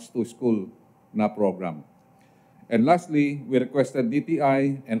back to school na program. And lastly, we requested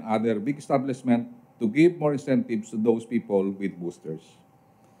DTI and other big establishment to give more incentives to those people with boosters.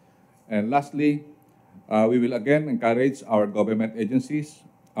 And lastly, we will again encourage our government agencies,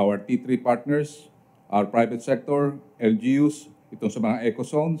 our T3 partners, our private sector, LGUs, itong sa mga eco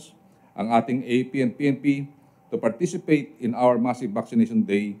zones, ang ating AP and PNP to participate in our massive vaccination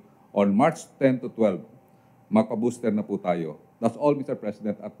day on March 10 to 12. Magpa-booster na po tayo. That's all, Mr.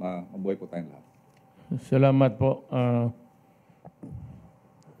 President, at mabuhay po tayong lahat. Salamat po,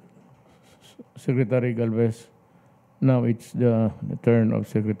 Secretary Galvez. Now it's the turn of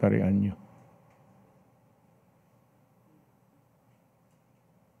Secretary Anyo.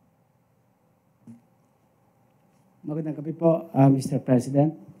 Magandang gabi po, Mr.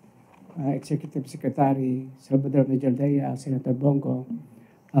 President, Executive Secretary Salvador Medjaldea, Senator Bongo,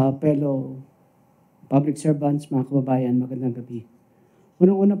 fellow public servants, mga kababayan, magandang gabi.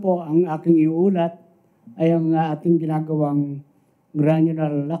 Unang-una po, ang aking iuulat ay ang ating ginagawang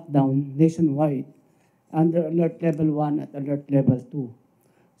granular lockdown nationwide under Alert Level 1 at Alert Level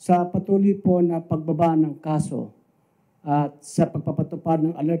 2. Sa patuloy po na pagbaba ng kaso at sa pagpapatupad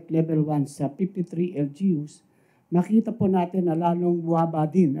ng Alert Level 1 sa 53 LGUs, nakita po natin na lalong buwaba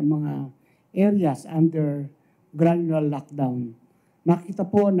din ang mga areas under granular lockdown. Nakita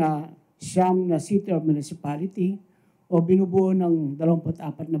po na siyam na city or municipality o binubuo ng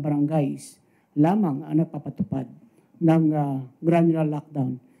 24 na barangays lamang ang nagpapatupad ng granular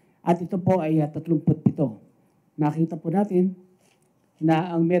lockdown. At ito po ay 37. Nakita po natin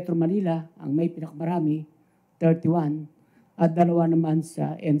na ang Metro Manila ang may pinakamarami, 31, at 2 naman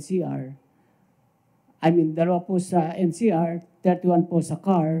sa NCR. Dalawa po sa NCR, 31 po sa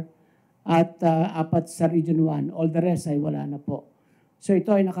CAR, at 4 sa Region 1. All the rest ay wala na po. So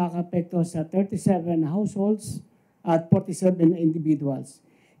ito ay nakaka-apekto sa 37 households at 47 individuals.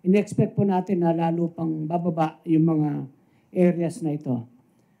 In-expect po natin na lalo pang bababa yung mga areas na ito.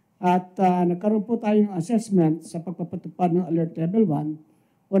 At nagkaroon po tayo ng assessment sa pagpapatupad ng Alert Level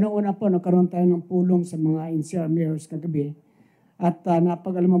 1. Unang-una po, nagkaroon tayo ng pulong sa mga NCR mayors kagabi. At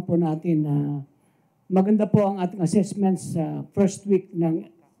napag-alaman po natin na maganda po ang ating assessment sa first week ng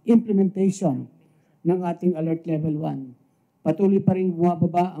implementation ng ating Alert Level 1. Patuloy pa rin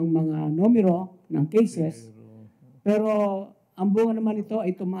bumababa ang mga numero ng cases, pero ang bunga naman ito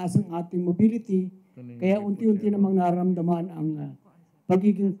ay tumaas ang ating mobility, kaya unti-unti namang naramdaman ang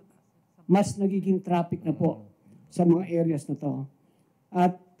mas nagiging traffic na po sa mga areas na to.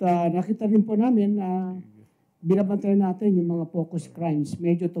 At nakita rin po namin na binabantayan natin yung mga focus crimes.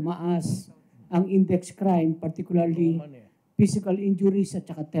 Medyo tumaas ang index crime, particularly physical injuries at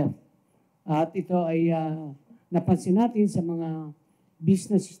saka theft. At ito ay napansin natin sa mga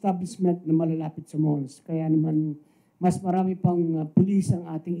business establishment na malalapit sa malls. Kaya naman mas marami pang pulis ang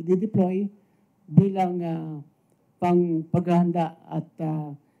ating i-deploy bilang pang paghahanda at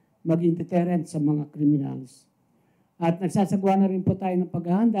maging deterrent sa mga criminals. At nagsasagawa na rin po tayo ng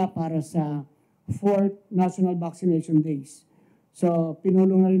paghahanda para sa 4th National Vaccination Days. So,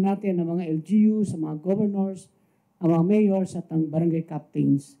 pinulong na rin natin ang mga LGUs, ang mga governors, ang mga mayors at ang barangay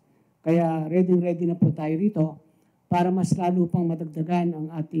captains. Kaya ready na po tayo rito para mas lalo pang madagdagan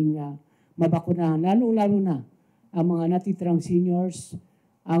ang ating mabakunahan. Lalo-lalo na ang mga natitirang seniors,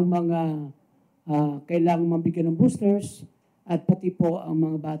 ang mga kailangang mabigyan ng boosters, at pati po ang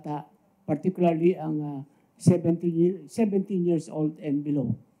mga bata, particularly ang 17 years old and below.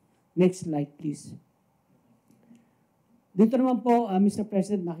 Next slide, please. Dito naman po, Mr.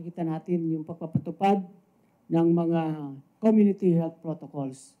 President, makikita natin yung pagpapatupad ng mga community health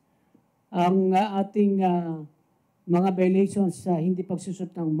protocols. Ang ating mga violations sa hindi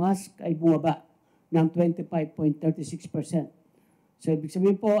pagsusot ng mask ay bumaba ng 25.36%. So, ibig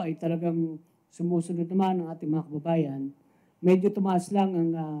sabihin po ay talagang sumusunod naman ang ating mga kababayan. Medyo tumaas lang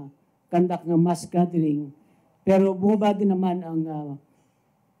ang conduct ng mass gathering, pero bumaba din naman ang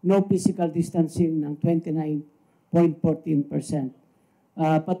no physical distancing ng 29.14%.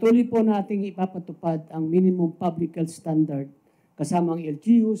 Patuloy po nating ipapatupad ang minimum public health standard kasama ang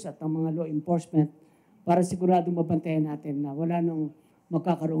LGUs at ang mga law enforcement para siguradong mabantayan natin na wala nang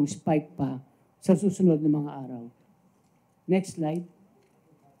magkakaroong spike pa sa susunod na mga araw. Next slide.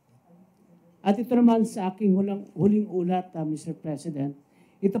 At ito naman sa aking huling ulat, Mr. President,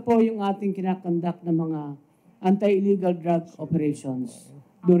 ito po yung ating kinakonduct ng mga anti-illegal drug operations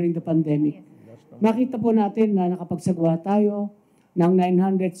during the pandemic. Makita po natin na nakapagsagawa tayo ng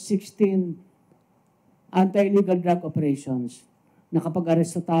 916 anti-illegal drug operations.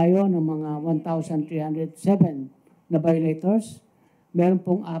 Nakapag-aresto tayo ng mga 1,307 na violators. Meron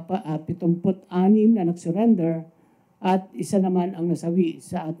pong 76 na nag-surrender at isa naman ang nasawi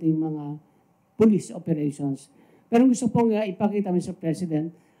sa ating mga police operations. Pero gusto pong ipakita, Mr.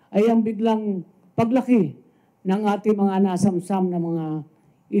 President, ay ang biglang paglaki ng ating mga nasamsam na mga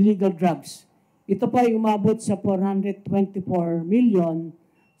illegal drugs. Ito pa ay umabot sa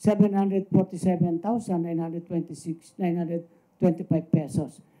 424,747,925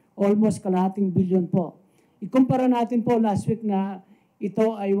 pesos. Almost kalahating billion po. Ikumpara natin po last week na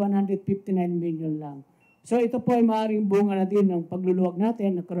ito ay 159 million lang. So ito po ay maaaring bunga na din ng pagluluwag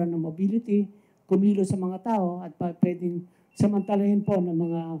natin, nagkaroon ng mobility, kumilo sa mga tao at pwedeng samantalahin po ng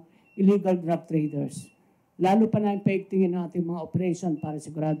mga illegal drug traders. Lalo pa na ipaigtingin ng ating mga operation para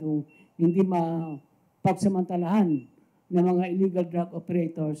siguradong hindi mapagsamantalahan ng mga illegal drug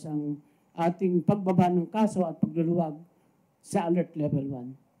operators ang ating pagbaba ng kaso at pagluluwag sa alert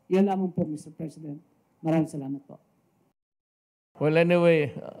level 1. Yan lamang po, Mr. President. Maraming salamat po. Well,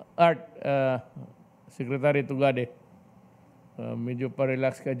 anyway, Art, Secretary Tugade, medyo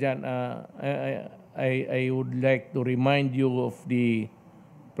pa-relax ka dyan. I would like to remind you of the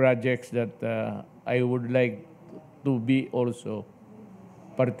projects that I would like to be also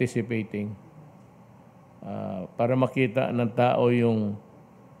participating para makita ng tao yung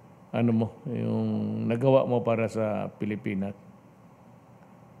yung nagawa mo para sa Pilipinas.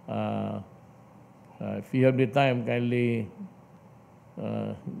 If you have the time, kindly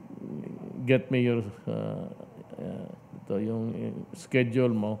get me your yung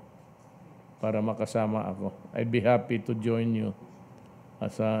schedule mo para makasama ako. I'd be happy to join you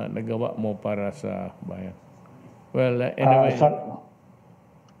sa nagawa mo para sa bayan. Well, anyway.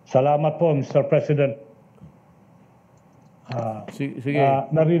 Salamat po, Mr. President. Sige.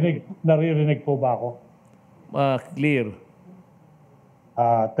 Naririnig po ba ako? Clear.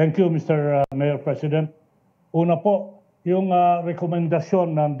 Thank you, Mr. Mayor President. Una po, yung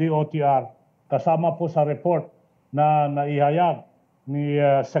rekomendasyon ng DOTR kasama po sa report na naihayag ni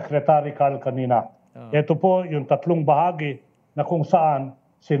Secretary Carl kanina. Ito po yung tatlong bahagi na kung saan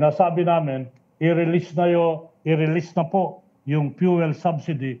sinasabi namin i-release na po yung fuel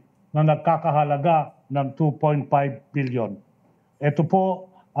subsidy na nagkakahalaga ng 2.5 billion. Ito po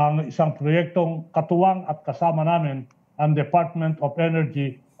ang isang proyektong katuwang at kasama namin ang Department of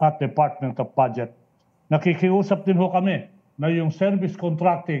Energy at Department of Budget. Nakikiusap din ho kami na yung service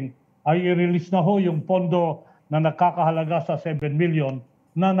contracting ay i-release na ho yung pondo na nakakahalaga sa 7 million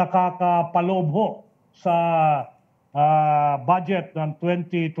na nakakapaloob ho sa budget ng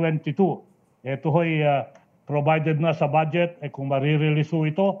 2022. Ito ho'y provided na sa budget, kung marirelease ho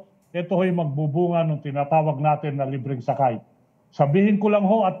ito ho'y magbubunga ng tinatawag natin na libreng sakay. Sabihin ko lang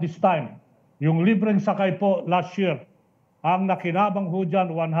ho at this time, yung libreng sakay po last year, ang nakinabang ho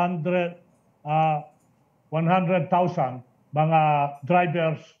dyan, 100,000 mga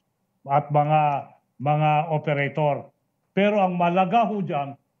drivers at mga operator. Pero ang malaga ho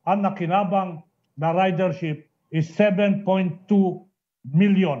dyan, ang nakinabang na ridership is 7.2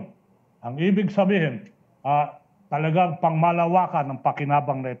 million. Ang ibig sabihin, talagang pangmalawakan ng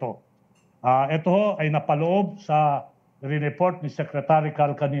pakinabang na ito. Ito ho ay napaloob sa report ni Secretary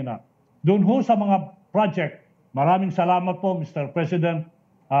Carl kanina. Doon ho sa mga project, maraming salamat po Mr. President.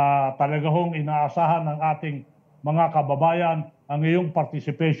 Talaga hong inaasahan ng ating mga kababayan ang iyong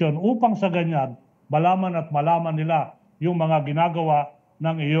participation upang sa ganyan malaman at malaman nila yung mga ginagawa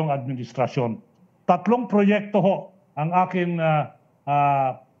ng iyong administrasyon. 3 proyekto ho ang aking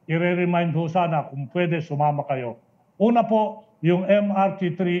i-remind ho sana kung pwede sumama kayo. Una po, yung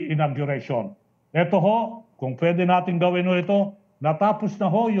MRT3 inauguration. Ito ho, kung pwede natin gawin ho ito, natapos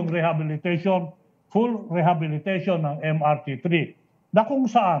na ho yung rehabilitation, full rehabilitation ng MRT3. Na kung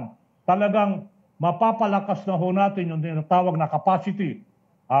saan talagang mapapalakas na ho natin yung tinatawag na capacity.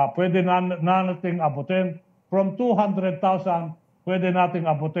 Pwede na nating abutin from 200,000, pwede nating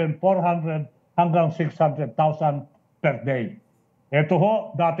abutin 400 hanggang 600,000 per day. Ito ho,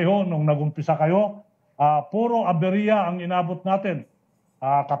 dati ho, nung nagumpisa kayo, puro aberya ang inabot natin.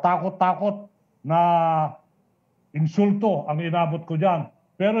 Katakot-takot na insulto ang inabot ko dyan.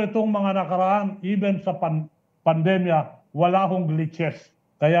 Pero itong mga nakaraan, even sa pandemya, wala hong glitches.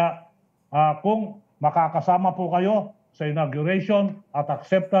 Kaya kung makakasama po kayo sa inauguration at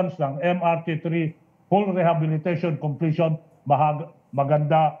acceptance ng MRT3 full rehabilitation completion,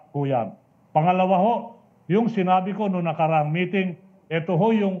 maganda po yan. Pangalawa ho, yung sinabi ko noong nakaraang meeting, ito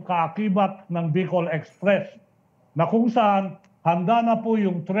ho yung kaakibat ng Bicol Express na kung saan handa na po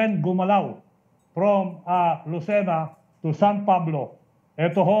yung tren gumalaw from Lucena to San Pablo.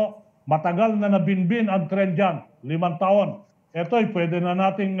 Ito ho, matagal na nabinbin ang tren dyan, 5 taon. Ito'y pwede na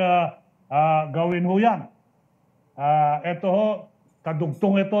nating gawin ho yan. Ito ho,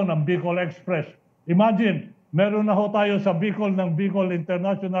 kadugtong ito ng Bicol Express. Imagine, meron na ho tayo sa Bicol ng Bicol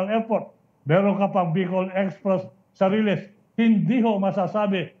International Airport. Meron ka pang Bicol Express sa Riles. Hindi ho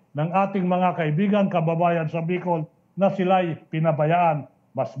masasabi ng ating mga kaibigan, kababayan sa Bicol na sila'y pinabayaan.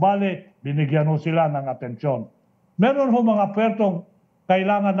 Mas bale, binigyan ho sila ng atensyon. Meron ho mga puertong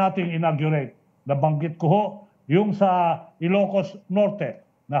kailangan nating inaugurate. Nabanggit ko ho, yung sa Ilocos Norte,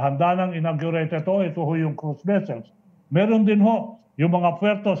 na handa nang inaugurate ito ho yung cruise vessels. Meron din ho yung mga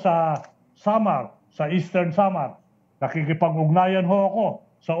puerto sa Samar, sa Eastern Samar. Nakikipag-ugnayan ho ako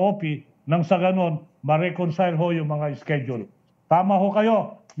sa OP nang sa ganon, ma-reconcile ho yung mga schedule. Tama ho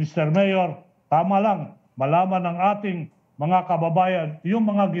kayo, Mr. Mayor, tama lang, malaman ng ating mga kababayan yung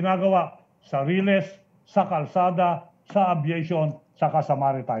mga ginagawa sa Riles, sa kalsada, sa aviation, saka sa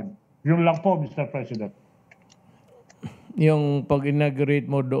maritime. Yun lang po, Mr. President. Yung pag-inaugurate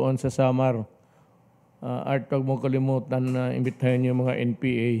mo doon sa Samar, Art, huwag mo kalimutan na imbitahin yung mga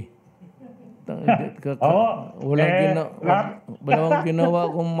NPA. Walang ginawa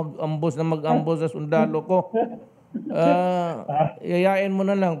kung mag-ambos sa sundalo ko. Yayain mo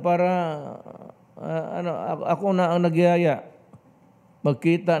na lang para ako na ang nagyaya.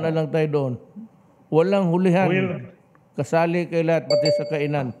 Magkita na lang tayo doon. Walang hulihan. Kasali kay lahat, pati sa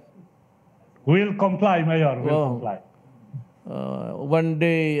kainan. Will comply, Mayor. Will comply. One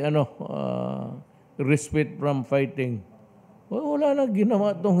day, respite from fighting. Wala na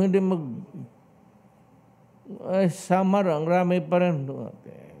ginawa itong hindi Samar, ang rami pa rin.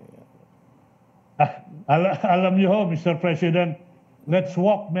 Alam niyo ho, Mr. President, let's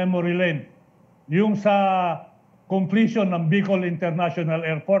walk memory lane. Yung sa completion ng Bicol International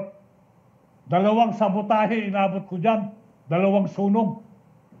Airport, 2 sabotahe inabot ko dyan, 2 sunog.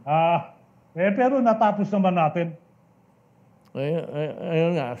 Pero natapos naman natin.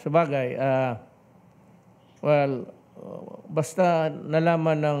 Ayun nga, sabagay. Basta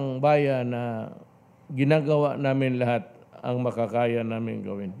nalaman ng bayan na ginagawa namin lahat ang makakaya namin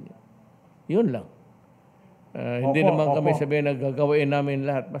gawin. Yun lang. Hindi naman kami sabihin na gagawin namin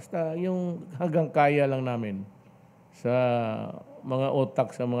lahat. Basta yung hanggang kaya lang namin sa mga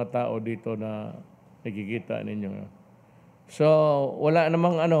utak sa mga tao dito na nakikita ninyo. So, wala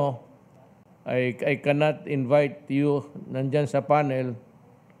namang I cannot invite you nandyan sa panel.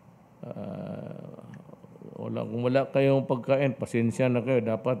 Kung wala kayong pagkain, pasensya na kayo.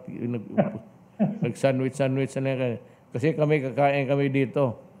 Dapat nag-sandwich na kayo. Kasi kakain kami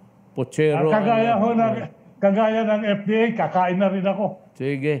dito. Puchero. Kagaya ng FDA, kakain na rin ako.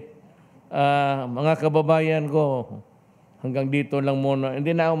 Sige. Mga kababayan ko, hanggang dito lang muna.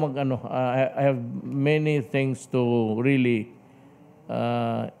 Hindi na ako I have many things to really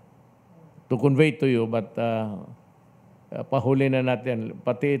to convey to you, but pahuli na natin.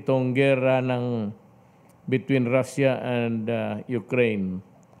 Pati itong gera ng between Russia and Ukraine.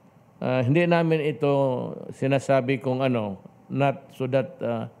 Hindi namin ito sinasabi kung ano, not so that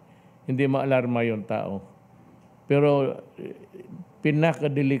hindi maalarma yung tao. Pero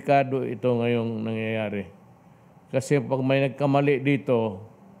pinakadelikado ito ngayong nangyayari. Kasi pag may nagkamali dito,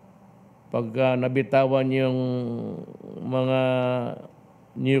 pag nabitawan yung mga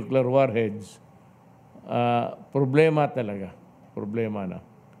nuclear warheads, problema talaga. Problema na.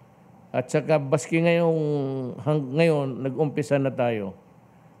 At saka baski ngayon nag-umpisa na tayo.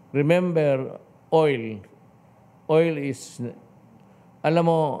 Remember, oil. Oil is, alam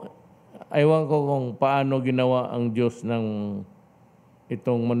mo, aywan ko kung paano ginawa ang Diyos ng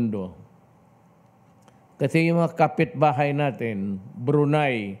itong mundo. Kasi yung mga kapitbahay natin,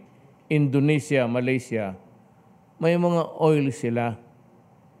 Brunei, Indonesia, Malaysia, may mga oil sila.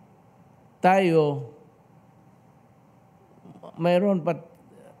 Tayo, mayroon pa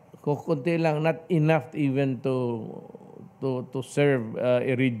kukunti lang, not enough even to serve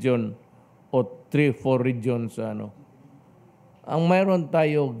a region o 3-4 regions. Ang mayroon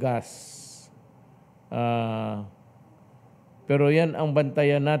tayo gas. Pero yan ang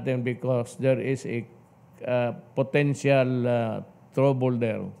bantayan natin because there is a potential trouble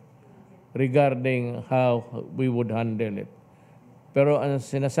there regarding how we would handle it. Pero ang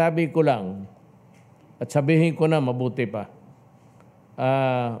sinasabi ko lang, at sabihin ko na mabuti pa,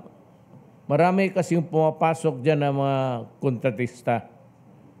 marami kasing pumapasok dyan ng mga kontratista.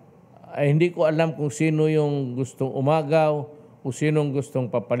 Ay, hindi ko alam kung sino yung gustong umagaw o sinong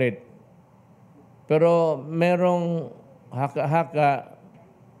gustong papalit. Pero merong haka-haka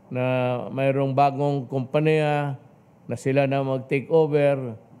na mayroong bagong kumpanya na sila na mag-take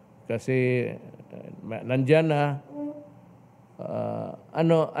over kasi nandyan na.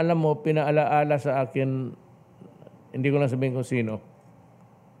 Alam mo, pinaalaala sa akin, hindi ko na sabihin kung sino,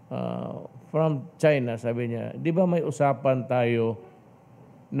 from China, sabi niya, di ba may usapan tayo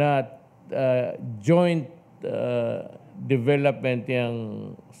na joint development yang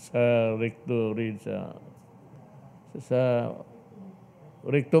sa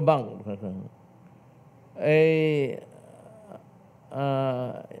Recto Bank.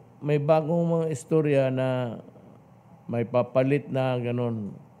 May bagong mga istorya na may papalit na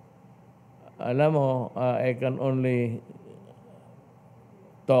ganun. Alam mo, I can only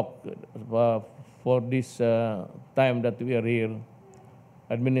talk for this time that we are here,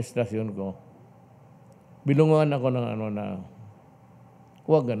 administrasyon ko. Bilungan ako ng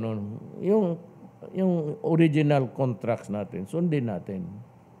huwag ganun. Yung original contracts natin, sundin natin.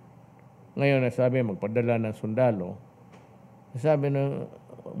 Ngayon, sabi, magpadala ng sundalo. Sabi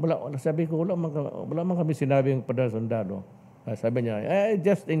ko, wala man kami sinabi yung padala sundalo. Sabi niya,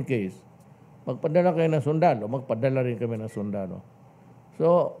 just in case, magpadala kayo ng sundalo, magpadala rin kami ng sundalo.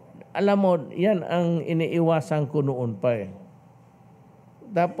 So, alam mo, yan ang iniiwasan ko noon pa eh.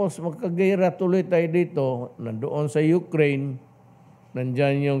 Tapos magkagera tuloy tayo dito, nandoon sa Ukraine,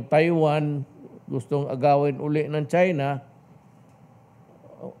 nandyan yung Taiwan, gustong agawin uli ng China.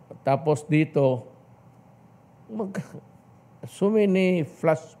 Tapos dito, so many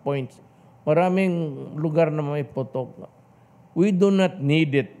flashpoints. Maraming lugar na may putok. We do not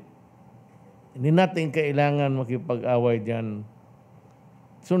need it. Hindi natin kailangan makipag-away dyan.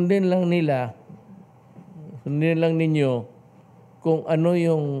 Sundin lang ninyo kung ano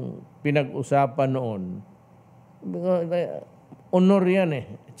yung pinag-usapan noon. Honor yan eh.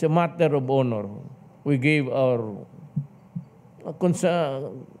 It's a matter of honor. We gave our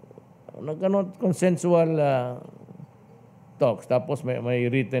consensual talks. Tapos may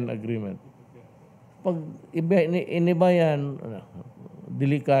written agreement. Pag iniba yan,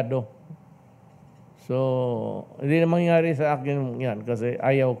 delikado. So, hindi na mangyari sa akin yan kasi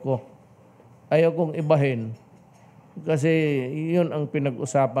ayaw ko. Ayaw kong ibahin. Kasi yun ang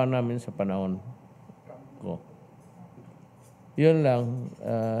pinag-usapan namin sa panahon ko. Yun lang,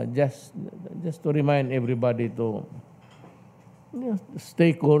 just to remind everybody to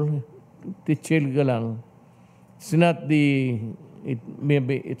stay cool, to chill ka lang. It's not in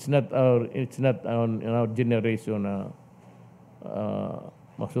our generation na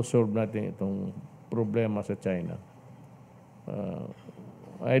masosolve natin itong problema sa China.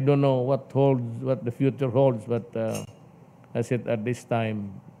 I don't know what the future holds, but I said at this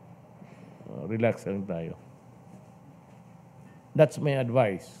time, relax lang tayo. That's my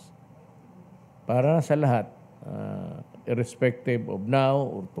advice. Para sa lahat, irrespective of now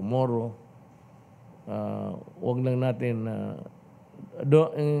or tomorrow, huwag lang natin,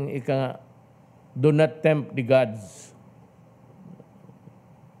 do not tempt the gods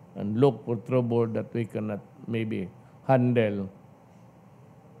and look for trouble that we cannot maybe handle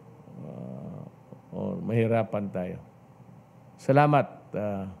o mahirapan tayo. Salamat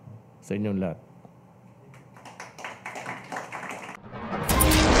sa inyong lahat.